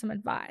hoping for some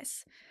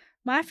advice.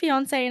 My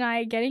fiance and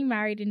I are getting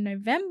married in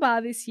November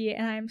this year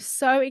and I am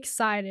so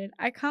excited.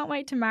 I can't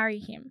wait to marry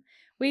him.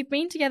 We've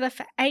been together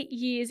for 8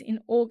 years in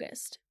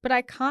August, but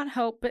I can't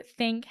help but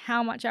think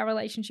how much our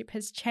relationship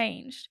has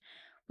changed.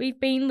 We've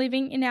been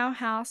living in our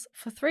house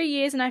for 3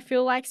 years and I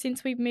feel like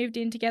since we've moved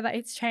in together,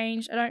 it's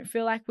changed. I don't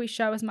feel like we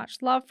show as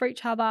much love for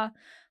each other.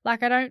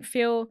 Like I don't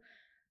feel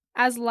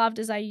as loved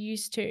as I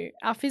used to.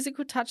 Our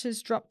physical touch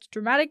has dropped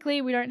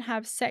dramatically. We don't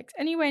have sex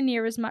anywhere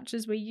near as much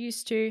as we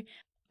used to.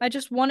 I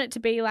just want it to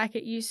be like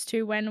it used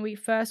to when we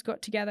first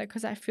got together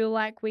because I feel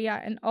like we are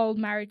an old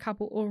married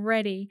couple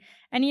already.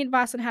 Any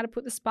advice on how to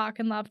put the spark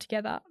and love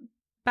together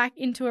back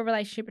into a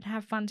relationship and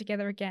have fun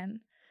together again?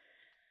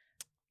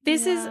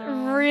 This is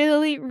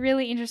really,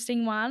 really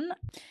interesting one.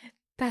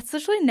 That's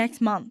literally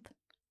next month.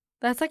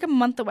 That's like a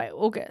month away,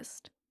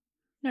 August.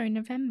 No,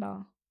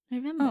 November.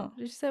 Oh,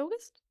 did you say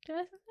August? Did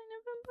I say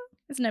November?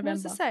 It's November.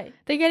 What does it say?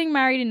 They're getting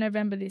married in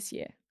November this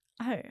year.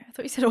 Oh, I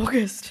thought you said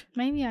August.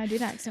 Maybe I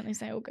did accidentally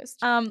say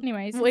August.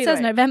 Anyways, it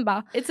says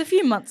November. It's a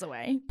few months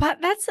away.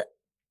 But that's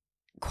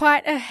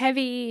quite a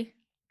heavy,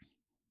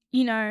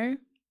 you know,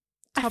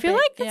 topic. I feel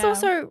like it's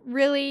also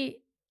really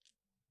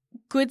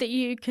good that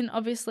you can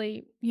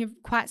obviously, you're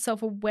quite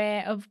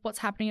self-aware of what's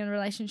happening in the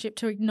relationship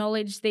to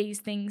acknowledge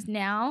these things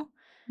now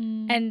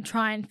and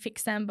try and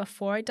fix them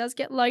before it does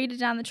get later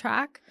down the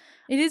track.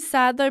 It is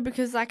sad though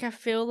because like I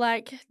feel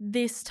like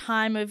this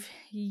time of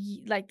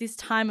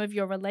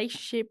your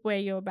relationship where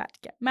you're about to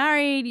get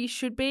married, you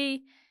should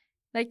be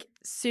like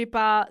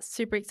super,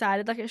 super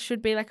excited. Like it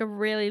should be like a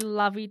really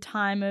lovely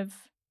time of.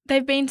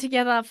 They've been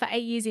together for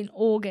 8 years in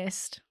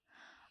August.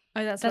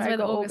 Oh, that's where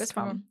the August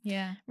from.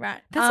 Yeah.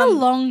 Right. That's a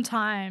long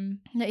time.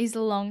 That is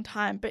a long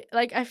time. But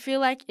like I feel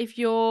like if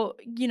you're,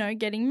 you know,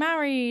 getting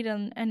married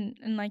and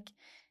like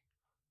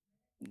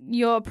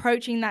you're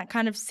approaching that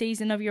kind of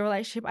season of your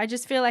relationship, I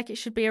just feel like it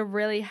should be a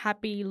really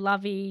happy,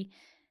 lovey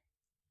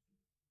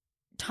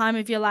time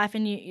of your life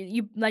and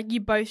you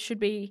both should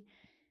be,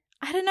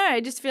 I don't know,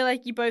 I just feel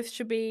like you both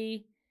should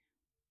be.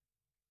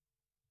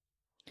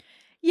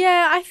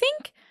 Yeah, I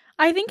think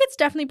it's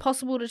definitely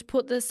possible to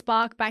put the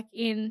spark back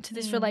into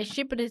this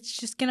relationship, but it's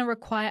just going to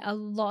require a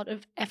lot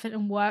of effort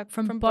and work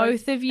from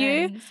both of you.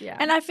 Ends, yeah.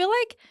 And I feel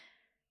like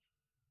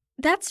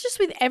that's just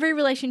with every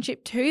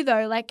relationship too,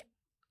 though. Like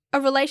a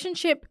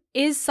relationship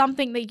is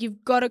something that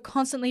you've got to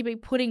constantly be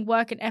putting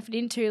work and effort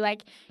into.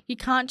 Like you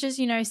can't just,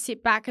 you know,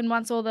 sit back and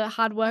once all the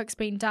hard work's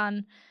been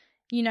done,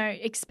 you know,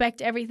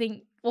 expect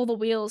everything, all the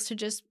wheels to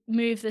just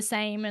move the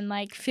same and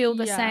like feel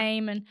the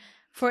same and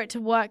for it to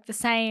work the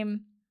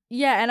same.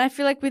 Yeah, and I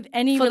feel like with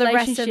any for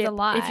relationship, the rest of the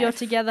life, if you're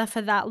together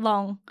for that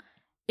long,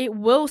 it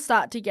will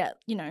start to get,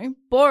 you know,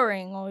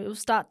 boring or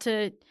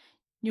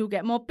you'll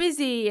get more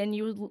busy and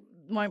you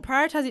won't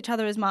prioritize each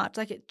other as much.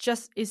 Like it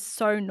just is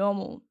so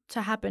normal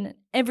to happen.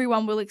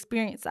 Everyone will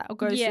experience that or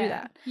go through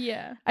that.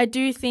 Yeah. I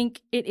do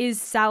think it is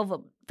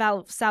salvageable.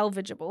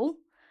 salvageable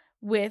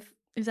with,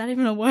 is that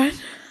even a word?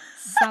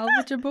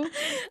 Salvageable.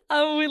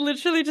 We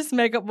literally just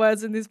make up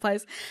words in this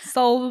place.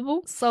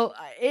 Solvable. So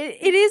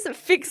it is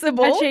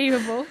fixable.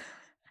 Achievable.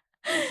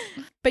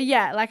 But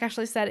yeah, like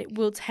Ashley said, it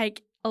will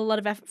take a lot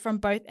of effort from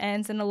both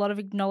ends and a lot of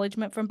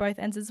acknowledgement from both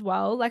ends as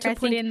well. Like to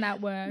put in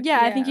that work. Yeah,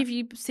 I think if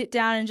you sit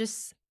down and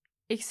just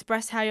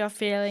express how you're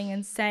feeling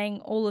and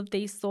saying all of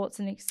these thoughts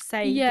and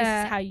say this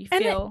is how you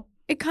feel.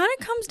 It kind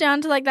of comes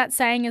down to like that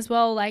saying as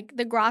well, like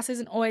the grass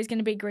isn't always going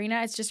to be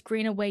greener. It's just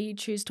greener where you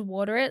choose to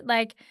water it.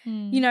 Like,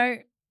 you know,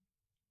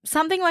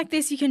 something like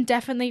this you can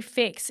definitely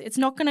fix. It's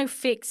not going to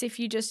fix if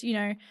you just, you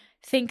know,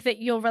 think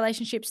that your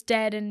relationship's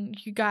dead and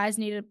you guys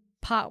need to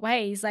part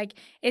ways. Like,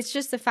 it's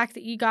just the fact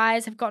that you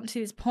guys have gotten to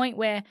this point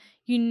where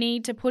you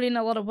need to put in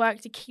a lot of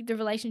work to keep the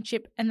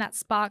relationship and that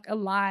spark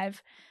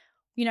alive,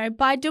 you know,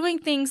 by doing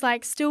things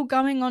like still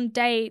going on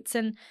dates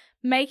and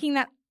making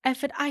that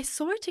effort. I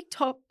saw a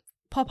TikTok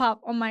pop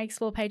up on my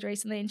Explore page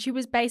recently, and she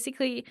was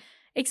basically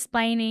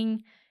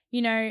explaining,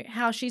 you know,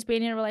 how she's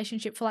been in a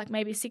relationship for like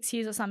maybe 6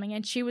 years or something,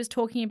 and she was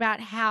talking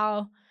about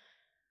how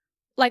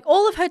like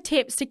all of her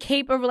tips to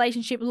keep a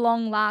relationship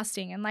long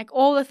lasting and like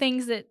all the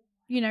things that,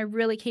 you know,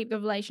 really keep the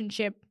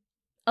relationship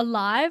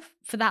alive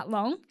for that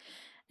long.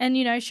 And,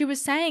 you know, she was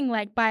saying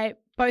like by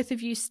both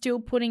of you still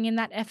putting in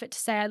that effort to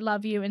say I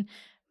love you and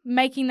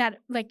making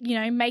that, like, you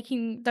know,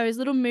 making those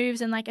little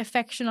moves and like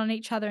affection on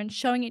each other and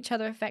showing each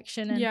other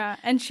affection. And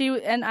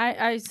and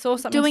I saw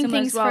something doing similar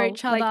things as well, for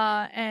each other,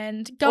 like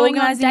and going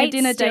on organising a dates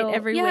dinner still. date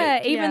every week.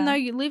 Yeah, even though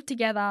you live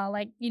together,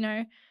 like, you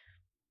know,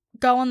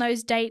 go on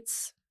those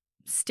dates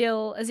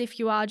still as if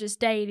you are just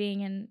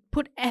dating and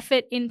put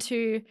effort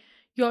into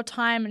your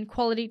time and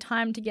quality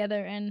time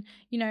together, and,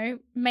 you know,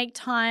 make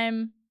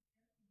time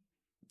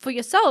for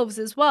yourselves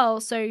as well,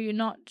 so you're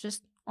not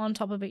just on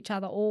top of each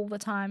other all the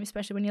time,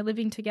 especially when you're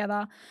living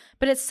together.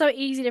 But it's so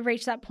easy to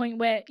reach that point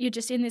where you're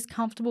just in this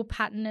comfortable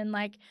pattern and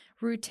like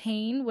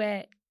routine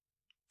where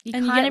you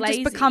kind of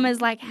just become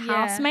as like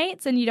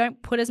housemates, and you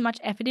don't put as much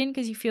effort in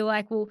because you feel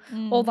like, well,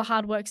 all the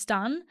hard work's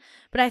done.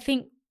 But I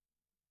think,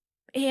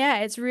 yeah,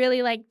 it's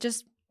really like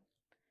just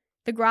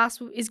the grass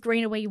is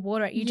greener where you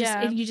water it. You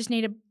just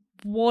need to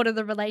water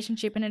the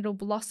relationship and it'll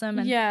blossom.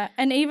 And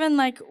and even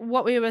like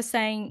what we were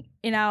saying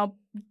in our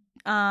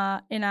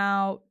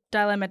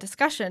dilemma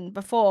discussion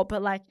before,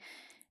 but like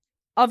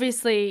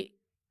obviously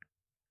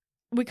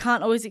we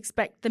can't always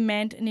expect the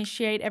man to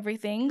initiate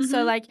everything.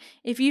 So like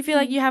if you feel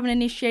like you haven't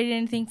initiated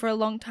anything for a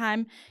long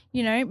time,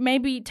 you know,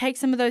 maybe take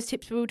some of those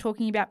tips we were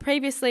talking about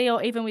previously,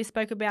 or even we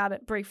spoke about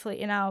it briefly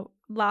in our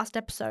last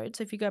episode.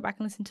 So if you go back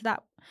and listen to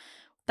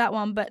that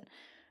one, but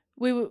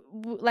we were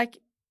like,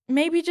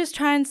 maybe just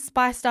try and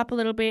spice it up a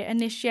little bit,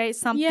 initiate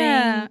something,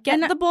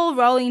 get the ball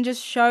rolling,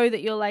 just show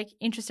that you're like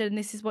interested and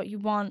this is what you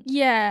want.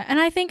 Yeah, and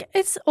I think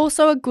it's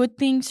also a good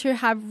thing to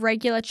have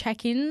regular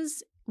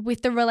check-ins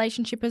with the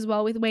relationship as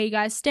well, with where you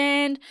guys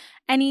stand,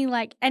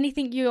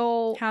 anything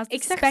you're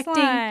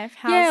expecting,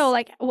 or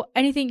like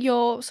anything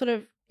you're sort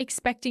of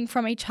expecting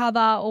from each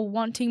other or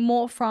wanting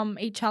more from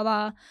each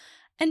other,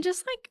 and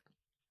just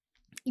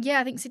like,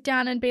 I think sit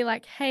down and be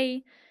like,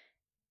 hey,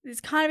 it's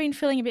kind of been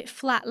feeling a bit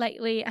flat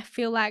lately. I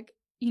feel like,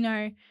 you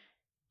know,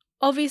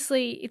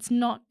 obviously it's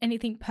not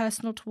anything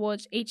personal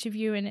towards each of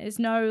you, and there's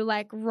no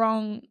like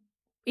wrong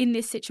in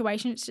this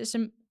situation.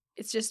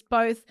 It's just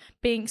both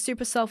being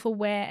super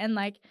self-aware and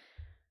like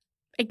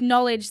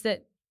acknowledge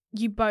that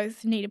you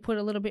both need to put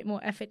a little bit more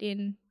effort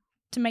in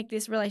to make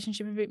this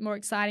relationship a bit more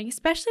exciting,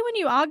 especially when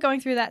you are going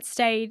through that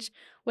stage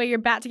where you're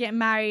about to get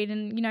married,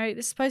 and, you know,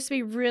 there's supposed to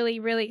be really,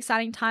 really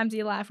exciting times in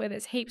your life where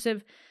there's heaps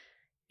of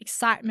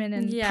excitement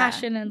and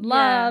passion and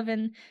love,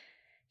 and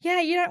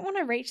you don't want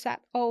to reach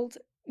that old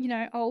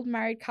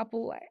married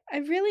couple. I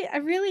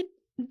really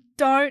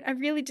don't. I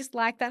really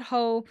dislike that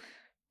whole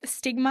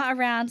stigma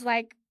around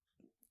like,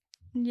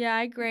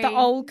 I agree, the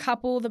old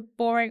couple, the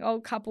boring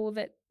old couple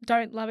that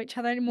don't love each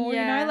other anymore,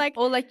 you know, like,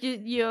 or like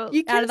you're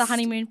out of the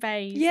honeymoon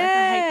phase. Yeah, like,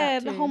 I hate that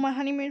too. The whole my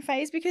honeymoon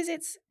phase, because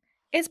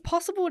it's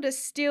possible to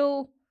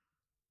still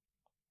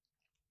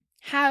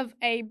have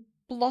a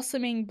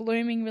blossoming,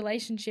 blooming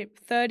relationship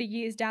 30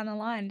 years down the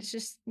line. It's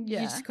just you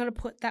just got to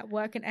put that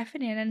work and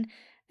effort in,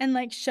 and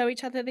like show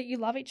each other that you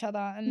love each other,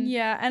 and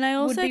and I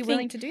also would be think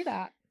willing to do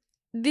that.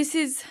 This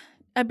is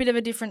a bit of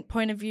a different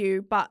point of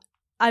view, but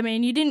I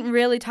mean, you didn't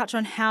really touch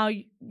on how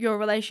your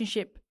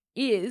relationship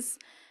is,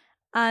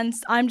 and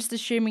I'm just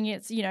assuming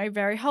it's, you know,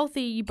 very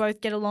healthy, you both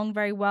get along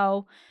very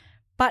well.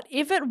 But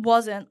if it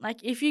wasn't, like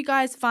if you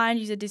guys find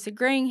you're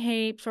disagreeing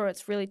heaps, or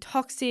it's really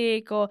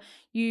toxic, or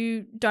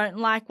you don't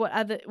like what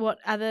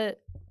the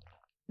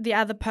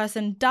other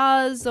person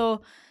does, or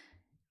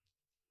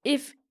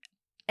if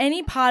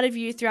any part of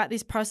you throughout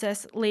this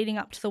process leading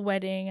up to the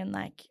wedding, and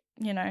like,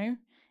 you know,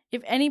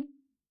 if any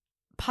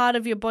part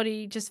of your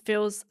body just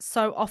feels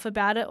so off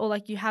about it, or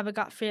like you have a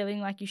gut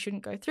feeling like you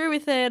shouldn't go through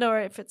with it, or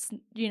if it's,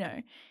 you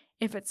know,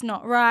 if it's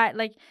not right,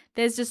 like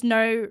there's just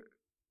no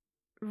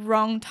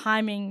wrong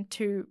timing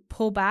to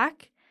pull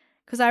back.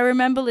 Because I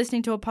remember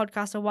listening to a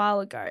podcast a while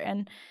ago,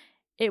 and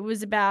it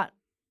was about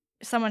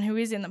someone who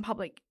is in the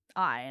public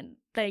eye, and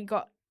they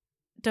got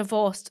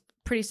divorced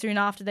pretty soon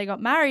after they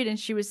got married, and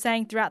she was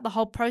saying throughout the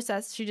whole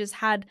process she just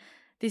had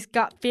this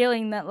gut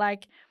feeling that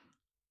like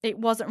it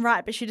wasn't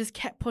right, but she just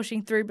kept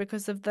pushing through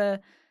because of the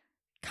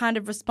kind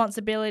of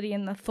responsibility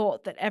and the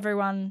thought that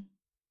everyone,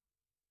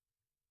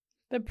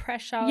 the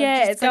pressure of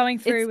just going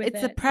through with it.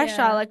 It's the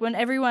pressure, like when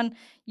everyone,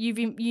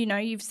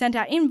 you've sent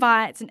out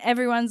invites and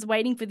everyone's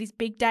waiting for this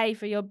big day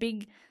for your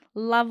big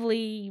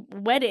lovely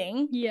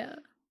wedding. Yeah.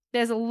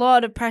 There's a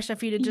lot of pressure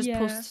for you to just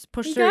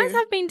push through. You guys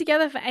have been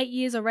together for 8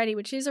 years already,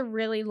 which is a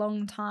really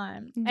long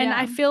time. Yeah. And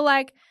I feel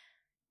like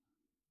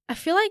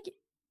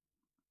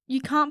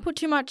you can't put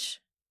too much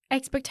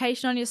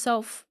expectation on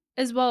yourself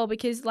as well,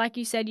 because like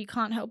you said, you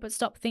can't help but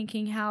stop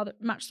thinking how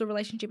much the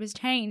relationship has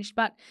changed.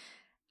 But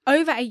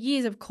over 8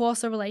 years, of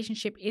course, a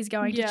relationship is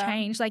going to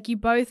change. Like you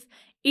both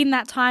in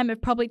that time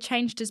have probably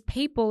changed as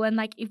people and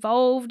like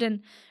evolved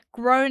and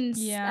grown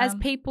as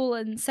people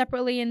and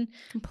separately, and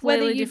completely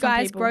whether you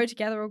guys people. grow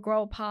together or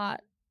grow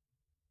apart,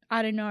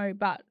 I don't know.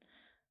 But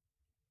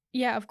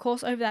yeah, of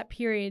course, over that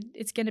period,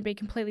 it's going to be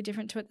completely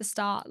different to at the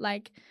start.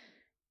 Like,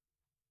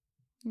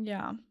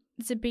 yeah,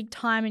 it's a big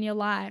time in your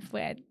life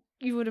where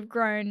you would have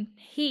grown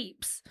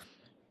heaps.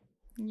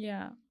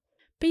 Yeah.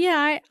 But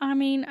yeah, I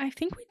mean, I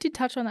think we did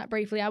touch on that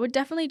briefly. I would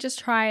definitely just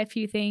try a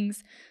few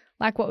things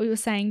like what we were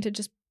saying to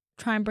just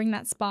try and bring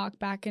that spark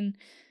back. And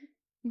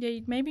yeah,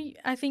 maybe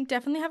I think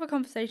definitely have a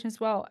conversation as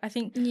well. I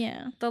think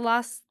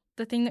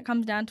the thing that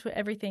comes down to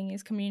everything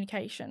is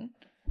communication.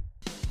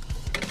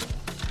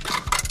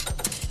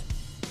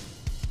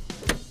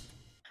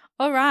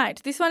 All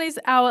right, this one is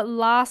our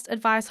last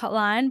advice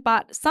hotline,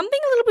 but something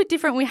a little bit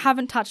different we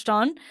haven't touched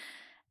on.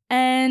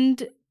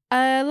 And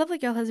a lovely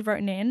girl has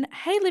written in,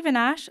 "Hey Liv and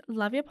Ash,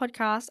 love your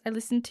podcast. I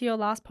listened to your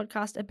last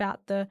podcast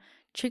about the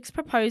chicks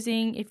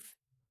proposing if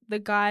the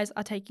guys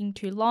are taking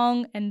too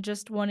long and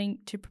just wanting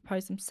to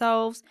propose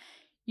themselves.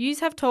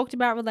 Yous have talked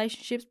about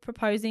relationships,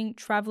 proposing,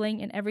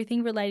 traveling, and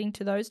everything relating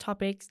to those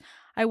topics.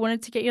 I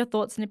wanted to get your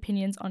thoughts and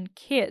opinions on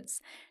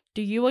kids.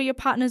 Do you or your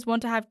partners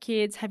want to have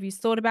kids? Have you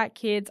thought about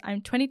kids?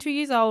 I'm 22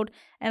 years old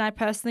and I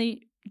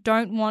personally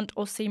don't want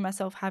or see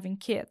myself having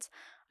kids.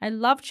 I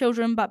love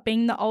children, but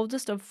being the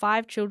oldest of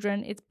 5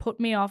 children, it's put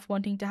me off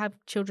wanting to have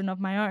children of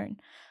my own.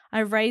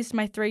 I've raised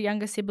my 3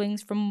 younger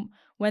siblings from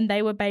when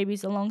they were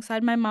babies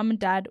alongside my mum and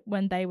dad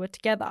when they were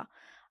together.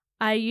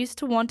 I used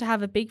to want to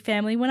have a big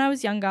family when I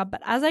was younger,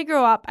 but as I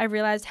grew up, I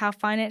realized how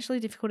financially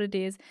difficult it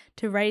is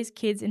to raise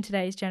kids in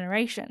today's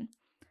generation."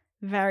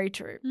 Very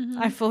true.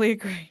 Mm-hmm. I fully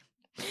agree.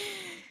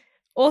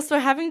 "Also,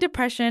 having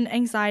depression,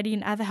 anxiety,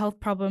 and other health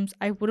problems,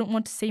 I wouldn't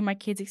want to see my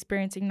kids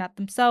experiencing that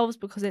themselves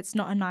because it's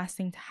not a nice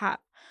thing to have.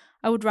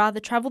 I would rather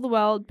travel the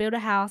world, build a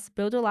house,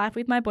 build a life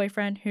with my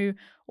boyfriend who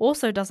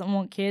also doesn't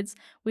want kids.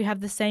 We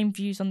have the same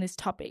views on this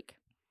topic."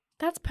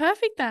 That's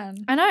perfect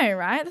then. I know,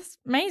 right? That's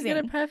amazing. You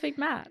get a perfect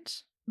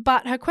match.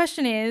 But her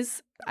question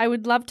is, I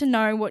would love to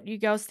know what you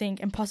girls think,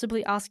 and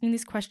possibly asking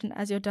this question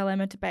as your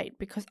dilemma debate,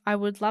 because I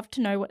would love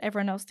to know what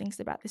everyone else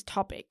thinks about this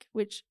topic,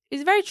 which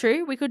is very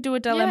true. We could do a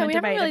dilemma debate about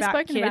kids. We haven't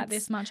really spoken about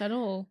this much at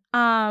all.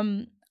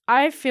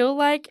 I feel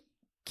like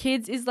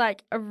kids is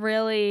like a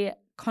really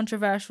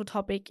controversial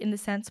topic in the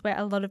sense where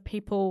a lot of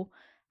people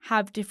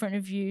have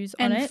different views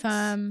on it.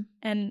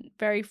 And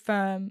very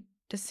firm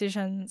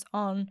decisions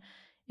on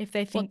if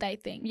they think. What they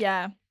think.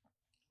 Yeah.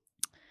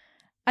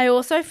 I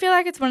also feel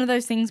like it's one of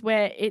those things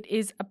where it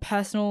is a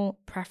personal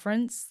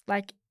preference.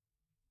 Like,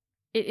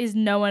 it is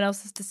no one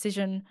else's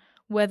decision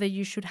whether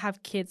you should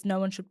have kids. No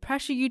one should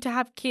pressure you to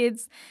have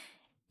kids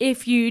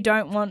if you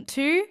don't want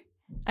to.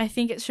 I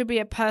think it should be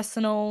a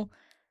personal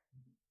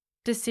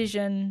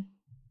decision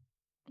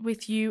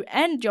with you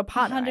and your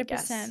partner, 100%. I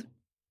guess.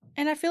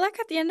 And I feel like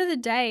at the end of the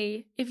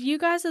day, if you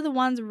guys are the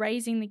ones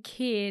raising the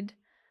kid,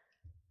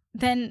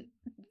 then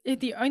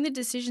the only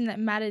decision that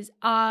matters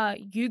are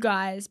you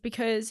guys,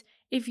 because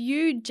if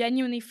you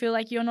genuinely feel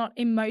like you're not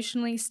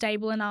emotionally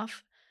stable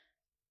enough,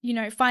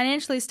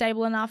 financially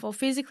stable enough or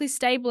physically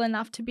stable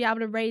enough to be able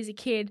to raise a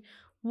kid,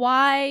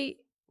 why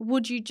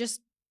would you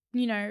just,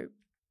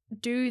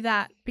 do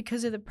that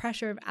because of the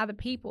pressure of other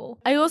people?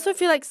 I also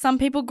feel like some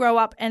people grow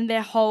up and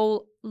their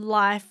whole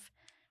life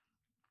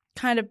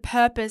kind of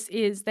purpose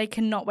is they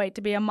cannot wait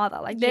to be a mother.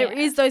 Like there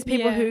is those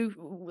people who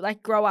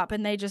like grow up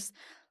and they just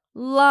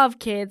love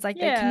kids. Like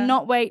they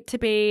cannot wait to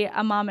be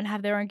a mum and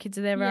have their own kids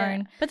of their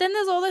own. But then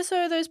there's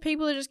also those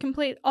people who are just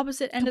complete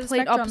opposite end of the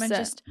spectrum and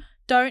just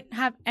don't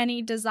have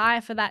any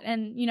desire for that.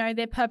 And,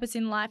 their purpose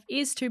in life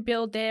is to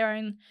build their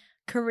own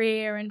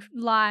career and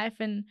life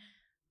and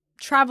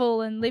travel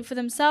and live for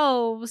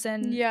themselves.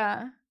 And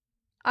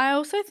I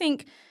also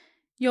think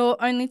you're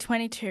only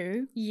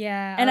 22.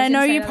 Yeah. And I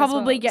know you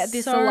probably get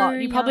this a lot.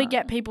 You probably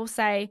get people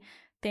say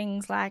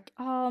things like,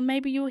 oh,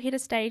 maybe you'll hit a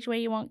stage where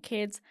you want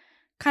kids.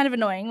 Kind of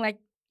annoying. Like,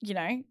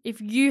 if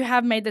you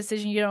have made the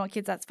decision you don't want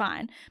kids, that's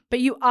fine. But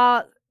you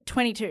are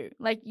 22.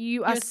 Like,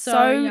 you're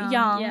so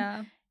young.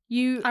 Yeah.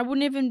 I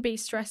wouldn't even be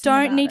stressed.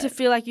 Don't need to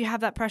feel like you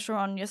have that pressure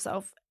on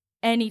yourself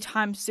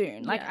anytime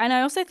soon. Like, and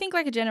I also think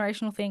like a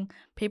generational thing,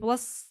 people are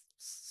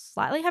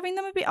slightly having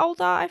them a bit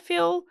older, I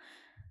feel,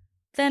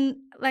 than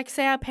like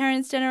say our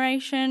parents'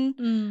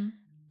 generation.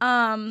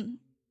 I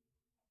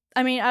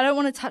mean, I don't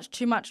want to touch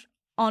too much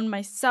on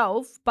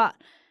myself, but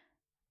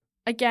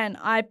again,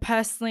 I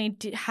personally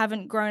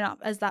haven't grown up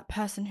as that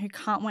person who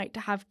can't wait to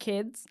have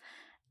kids.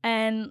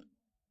 And,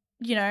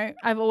 you know,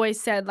 I've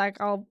always said, like,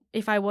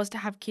 if I was to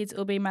have kids,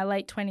 it'll be my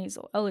late 20s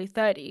or early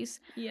 30s.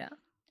 Yeah.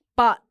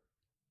 But,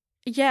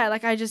 yeah,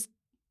 like, I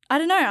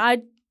don't know.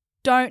 I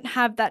don't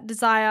have that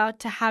desire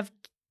to have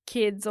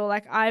kids, or,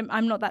 like,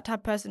 I'm not that type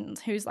of person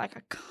who's like,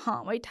 I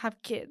can't wait to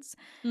have kids.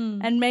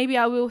 And maybe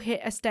I will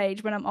hit a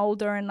stage when I'm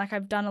older and, like,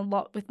 I've done a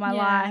lot with my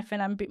life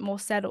and I'm a bit more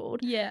settled.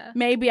 Yeah.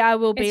 Maybe I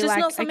will be it's just like,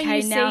 not something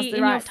okay, you now's see the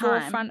in right your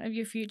time. forefront of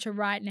your future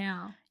right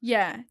now.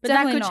 Yeah, but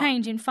that could not.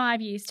 change in 5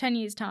 years, 10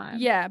 years time.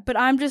 Yeah, but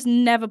I'm just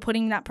never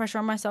putting that pressure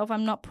on myself.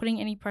 I'm not putting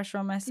any pressure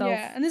on myself.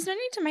 Yeah, and there's no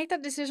need to make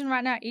that decision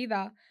right now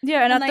either.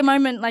 Yeah, and at the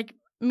moment, like,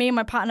 me and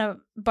my partner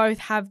both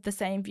have the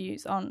same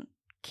views on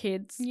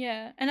kids.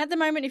 Yeah, and at the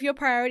moment, if your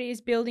priority is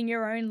building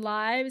your own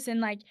lives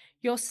and, like,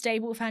 your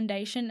stable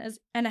foundation as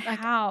and a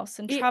house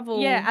and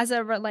travel. Yeah, as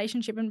a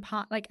relationship and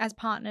as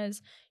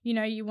partners, you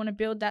know, you want to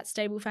build that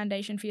stable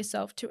foundation for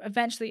yourself to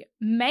eventually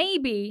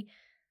maybe,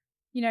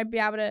 you know, be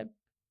able to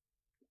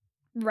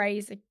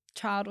raise a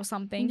child or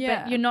something.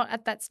 Yeah. But you're not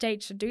at that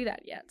stage to do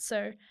that yet.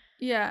 So,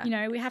 yeah, you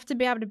know, we have to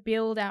be able to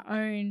build our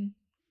own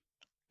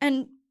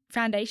and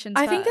foundations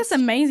I first. think that's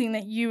amazing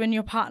that you and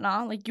your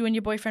partner, like you and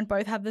your boyfriend,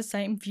 both have the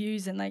same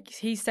views, and like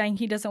he's saying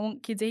he doesn't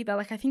want kids either.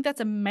 Like, I think that's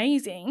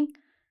amazing.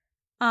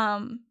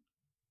 And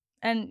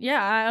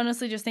yeah, I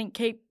honestly just think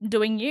keep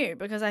doing you,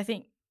 because I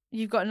think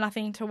you've got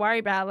nothing to worry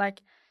about.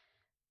 Like,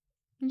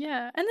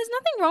 yeah, and there's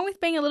nothing wrong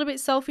with being a little bit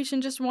selfish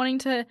and just wanting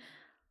to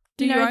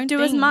do your own do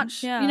thing. as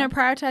much, yeah. you know,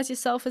 prioritize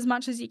yourself as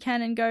much as you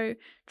can and go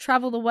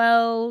travel the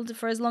world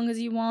for as long as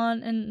you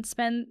want and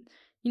spend,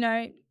 you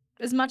know,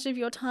 as much of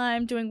your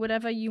time doing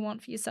whatever you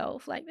want for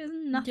yourself. Like, there's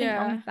nothing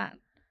wrong with that.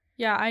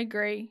 Yeah, I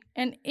agree.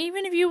 And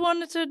even if you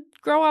wanted to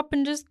grow up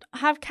and just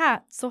have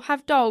cats or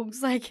have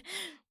dogs, like,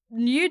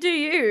 you do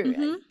you.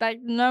 Mm-hmm. Like,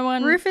 no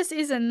one... Rufus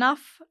is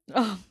enough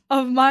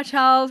of my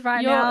child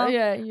right now.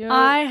 Yeah,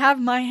 I have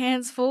my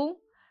hands full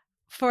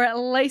for at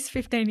least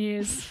 15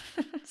 years.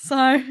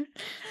 So,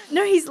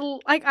 no, he's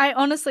like, I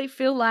honestly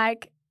feel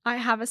like I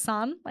have a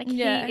son. Like,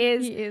 he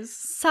is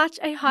such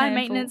a high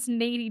maintenance,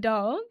 needy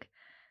dog.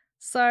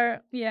 So,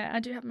 yeah, I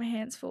do have my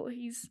hands full.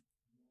 He's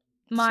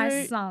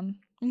my son.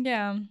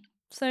 Yeah.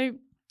 So,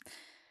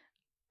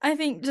 I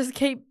think just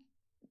keep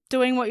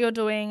doing what you're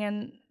doing,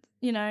 and,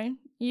 you know,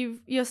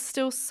 you're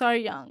still so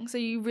young, so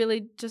you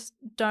really just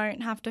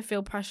don't have to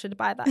feel pressured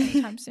by that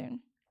anytime soon.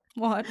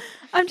 What?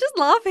 I'm just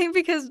laughing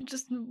because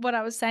just what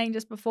I was saying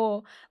just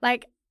before.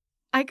 Like,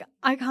 I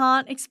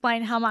can't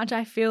explain how much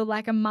I feel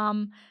like a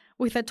mum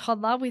with a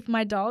toddler with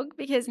my dog,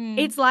 because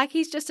it's like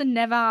he's just a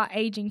never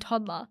aging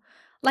toddler.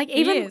 Like,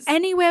 even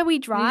anywhere we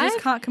drive. He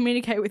just can't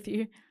communicate with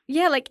you.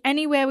 Yeah, like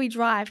anywhere we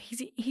drive,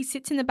 he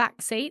sits in the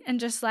back seat and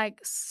just like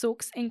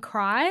sulks and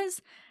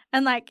cries.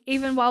 And like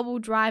even while we're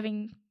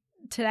driving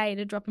today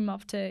to drop him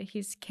off to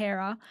his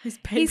carer,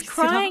 he's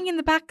crying in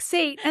the back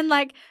seat. And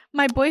like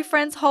my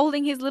boyfriend's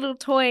holding his little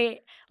toy,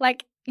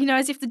 like, you know,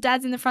 as if the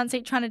dad's in the front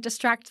seat trying to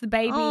distract the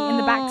baby in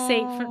the back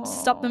seat to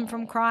stop them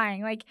from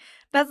crying. Like,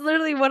 that's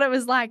literally what it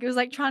was like. It was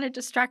like trying to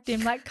distract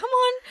him. Like, come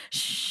on,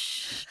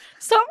 shh,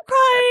 stop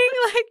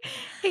crying. Like,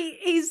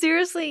 he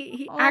seriously,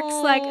 he acts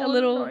like a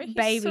little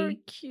baby. He's so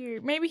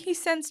cute. Maybe he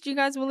sensed you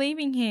guys were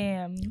leaving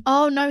him.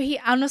 Oh, no, he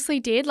honestly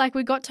did. Like,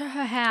 we got to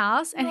her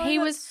house and he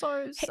was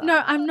so sad.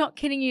 No, I'm not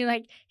kidding you.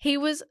 Like, he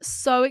was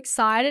so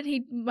excited.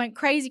 He went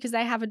crazy because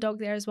they have a dog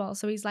there as well.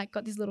 So he's like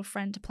got this little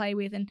friend to play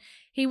with, and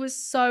he was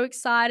so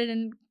excited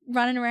and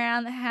running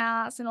around the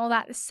house and all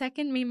that. The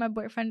second me and my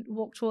boyfriend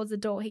walked towards the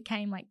door, he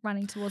came like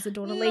running towards the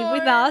door to leave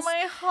with us.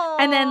 My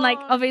heart. And then like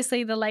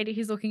obviously the lady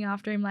who's looking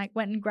after him like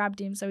went and grabbed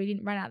him so he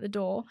didn't run out the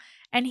door.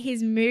 And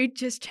his mood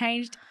just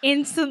changed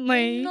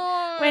instantly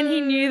when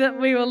he knew that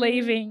we were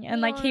leaving and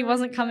like he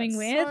wasn't coming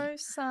with. So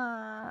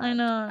sad. I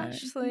know.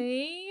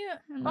 Actually,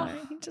 I know.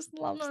 He just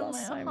loves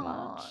us so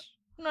much.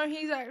 No,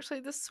 he's actually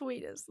the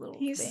sweetest little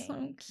thing. He's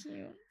so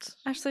cute.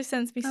 Ashley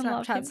sends me love him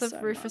Snapchats of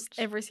so Rufus much.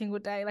 every single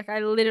day. Like, I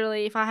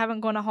literally, if I haven't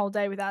gone a whole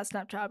day without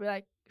Snapchat, I'll be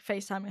like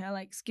FaceTiming her,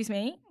 like, excuse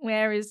me,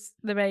 where is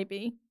the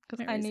baby?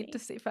 Because I need to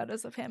see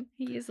photos of him.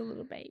 He is a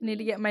little baby. I need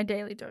to get my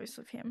daily dose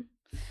of him.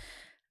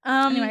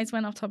 Anyways,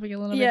 went off topic a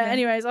little bit. Yeah, there.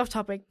 anyways, off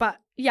topic. But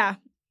yeah,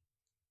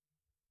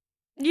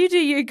 you do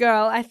you,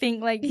 girl. I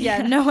think, like,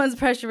 yeah, no one's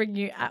pressuring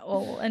you at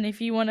all. And if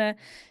you want to,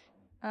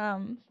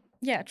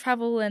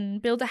 travel and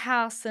build a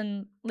house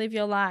and live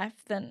your life,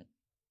 then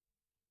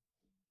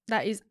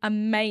that is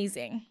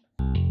amazing.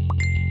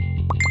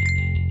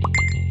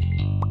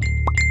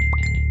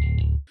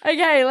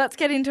 Okay, let's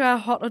get into our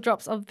hot or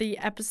drops of the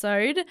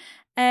episode.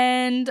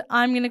 And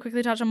I'm going to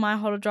quickly touch on my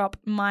hot or drop.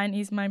 Mine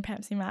is my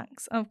Pepsi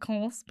Max, of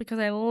course, because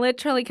I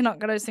literally cannot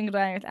go to a single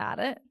day without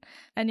it.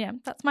 And yeah,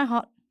 that's my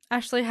hot.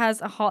 Ashley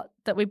has a hot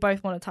that we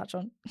both want to touch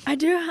on. I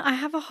do. I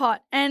have a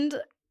hot. And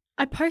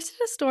I posted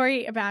a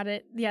story about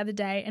it the other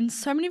day and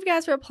so many of you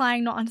guys were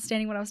replying not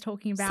understanding what I was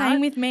talking about. Same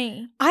with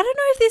me. I don't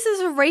know if this is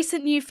a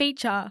recent new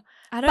feature.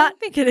 I don't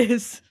think it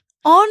is.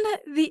 On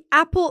the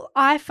Apple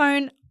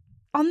iPhone,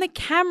 on the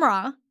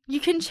camera,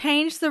 you can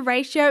change the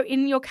ratio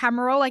in your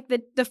camera roll, like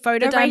the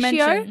photo ratio.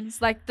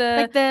 Dimensions, like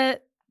the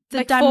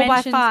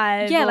dimensions.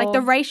 4:5. Yeah, like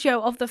the ratio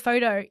of the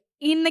photo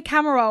in the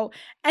camera roll.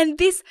 And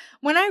this,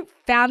 when I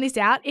found this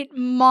out, it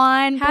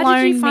mind blown me.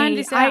 How did you find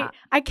this out?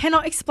 I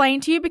cannot explain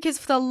to you because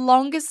for the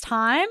longest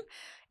time,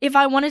 if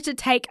I wanted to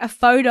take a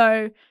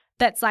photo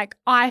that's like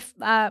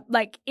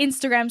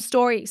Instagram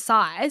story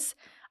size,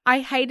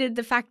 I hated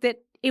the fact that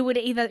it would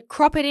either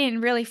crop it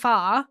in really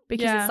far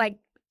because it's like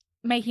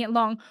making it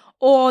long,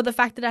 or the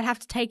fact that I'd have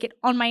to take it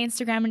on my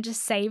Instagram and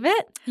just save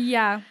it.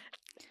 Yeah.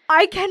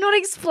 I cannot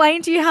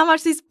explain to you how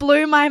much this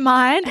blew my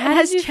mind and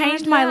has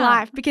changed my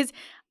life, because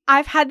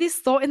I've had this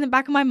thought in the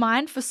back of my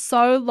mind for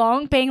so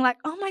long, being like,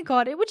 oh my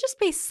God, it would just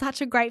be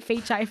such a great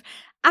feature if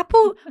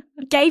Apple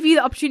gave you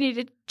the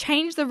opportunity to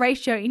change the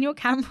ratio in your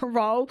camera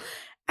roll.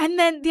 And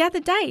then the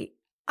other day,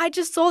 I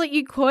just saw that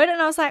you could,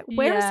 and I was like,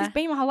 where has this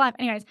been my whole life?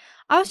 Anyways,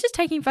 I was just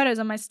taking photos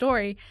on my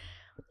story,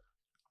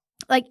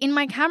 like in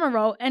my camera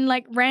roll, and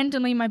like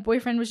randomly my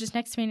boyfriend was just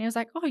next to me and he was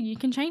like, oh, you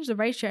can change the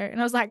ratio. And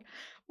I was like,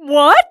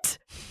 what?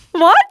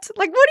 What?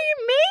 Like, what do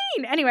you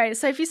mean? Anyway,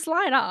 so if you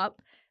slide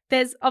up,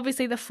 there's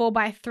obviously the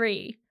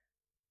 4:3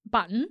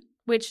 button,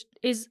 which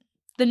is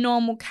the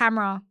normal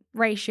camera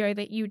ratio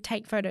that you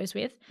take photos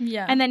with.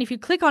 Yeah. And then if you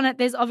click on it,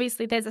 there's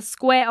a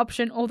square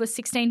option or the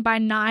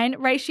 16:9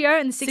 ratio,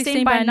 and the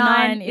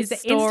 16:9 is the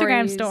stories.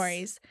 Instagram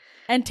stories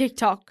And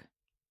TikTok.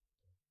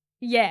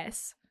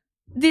 Yes.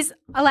 This,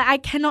 like, I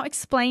cannot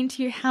explain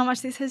to you how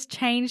much this has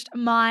changed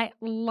my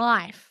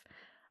life.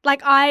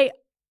 Like, I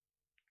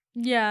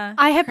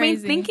have been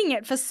thinking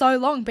it for so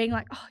long, being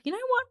like, oh, you know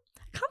what?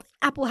 I can't believe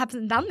Apple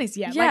hasn't done this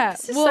yet. Yeah. Like,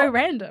 this is so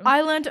random.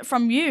 I learned it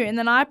from you, and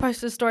then I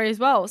posted a story as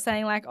well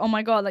saying like, oh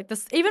my God, like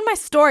this, even my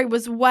story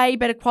was way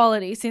better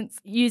quality since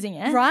using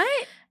it.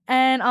 Right?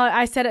 And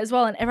I said it as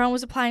well, and everyone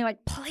was replying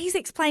like, please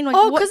explain, like,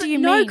 what do you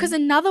mean? No, because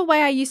another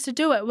way I used to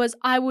do it was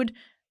I would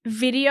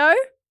video.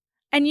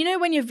 And you know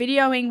when you're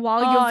videoing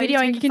while you're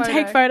videoing, you can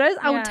take photos.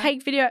 I would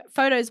take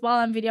photos while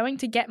I'm videoing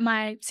to get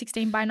my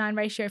 16:9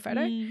 ratio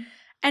photo.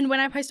 And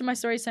when I posted my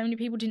story, so many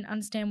people didn't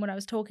understand what I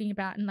was talking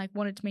about and like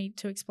wanted me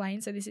to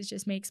explain. So this is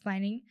just me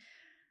explaining.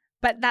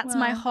 But that's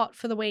my hot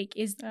for the week,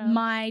 is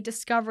my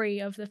discovery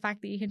of the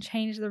fact that you can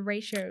change the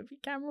ratio of your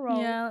camera roll.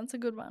 Yeah, that's a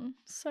good one.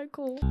 So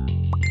cool.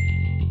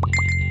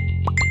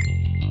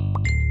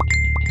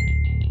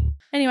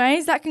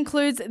 Anyways, that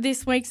concludes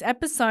this week's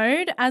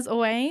episode. As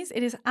always,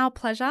 it is our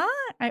pleasure.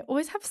 I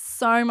always have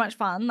so much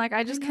fun. Like,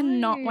 I just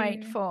cannot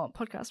wait for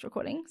podcast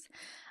recordings.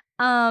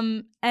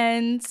 And,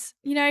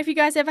 you know, if you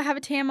guys ever have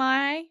a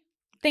TMI,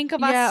 think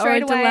of us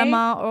straight away. Or a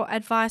dilemma or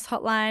advice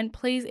hotline,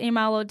 please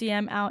email or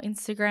DM our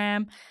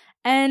Instagram.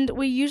 And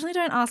we usually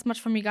don't ask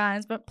much from you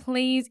guys, but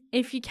please,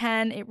 if you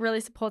can, it really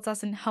supports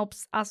us and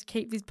helps us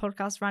keep these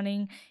podcasts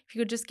running. If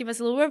you could just give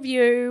us a little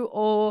review,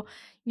 or,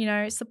 you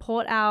know,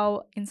 support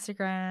our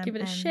Instagram. Give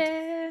it a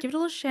share. Give it a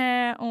little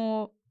share,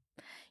 or,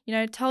 you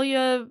know, tell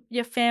your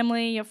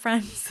family, your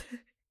friends.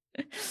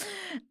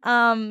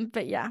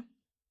 But yeah,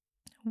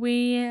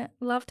 we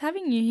loved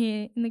having you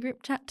here in the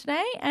group chat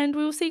today, and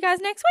we will see you guys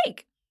next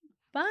week.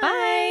 Bye.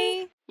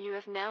 Bye. You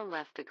have now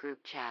left the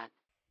group chat.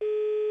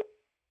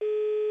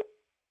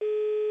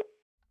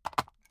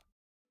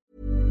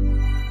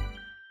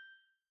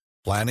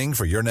 Planning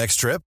for your next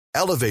trip?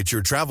 Elevate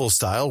your travel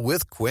style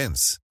with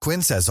Quince.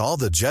 Quince has all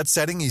the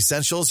jet-setting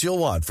essentials you'll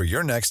want for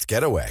your next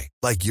getaway,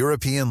 like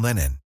European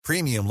linen,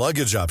 premium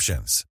luggage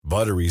options,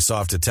 buttery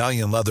soft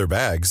Italian leather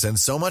bags, and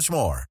so much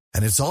more.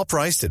 And it's all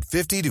priced at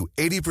 50 to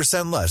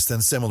 80% less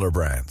than similar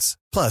brands.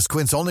 Plus,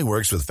 Quince only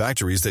works with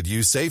factories that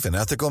use safe and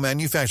ethical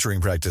manufacturing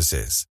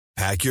practices.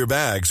 Pack your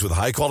bags with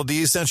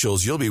high-quality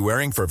essentials you'll be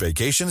wearing for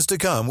vacations to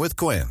come with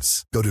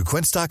Quince. Go to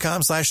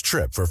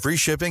quince.com/trip for free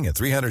shipping and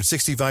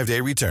 365-day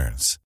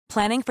returns.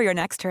 Planning for your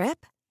next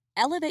trip?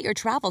 Elevate your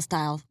travel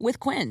style with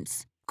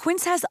Quince.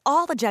 Quince has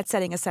all the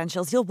jet-setting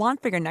essentials you'll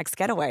want for your next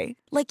getaway,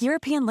 like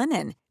European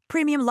linen,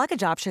 premium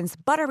luggage options,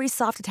 buttery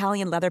soft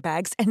Italian leather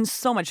bags, and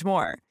so much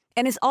more.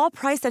 And is all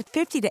priced at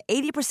 50 to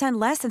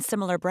 80% less than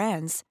similar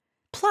brands.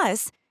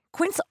 Plus,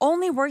 Quince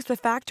only works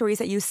with factories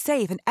that use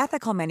safe and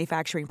ethical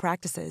manufacturing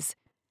practices.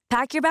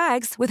 Pack your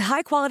bags with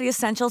high-quality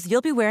essentials you'll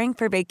be wearing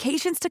for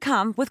vacations to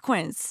come with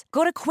Quince.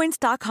 Go to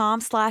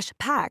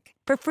quince.com/pack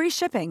for free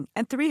shipping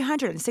and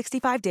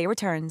 365-day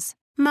returns.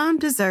 Mom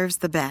deserves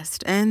the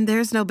best, and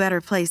there's no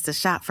better place to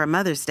shop for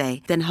Mother's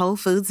Day than Whole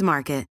Foods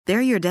Market.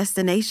 They're your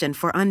destination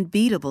for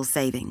unbeatable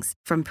savings,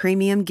 from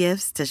premium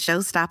gifts to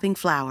show-stopping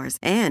flowers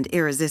and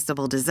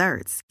irresistible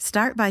desserts.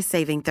 Start by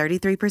saving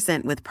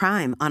 33% with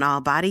Prime on all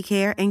body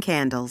care and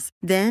candles.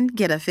 Then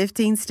get a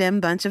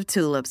 15-stem bunch of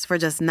tulips for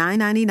just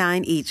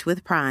 $9.99 each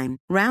with Prime.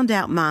 Round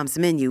out Mom's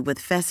menu with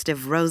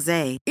festive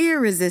rosé,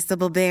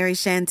 irresistible berry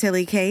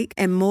chantilly cake,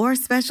 and more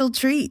special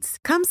treats.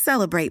 Come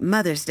celebrate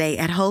Mother's Day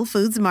at Whole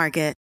Foods Market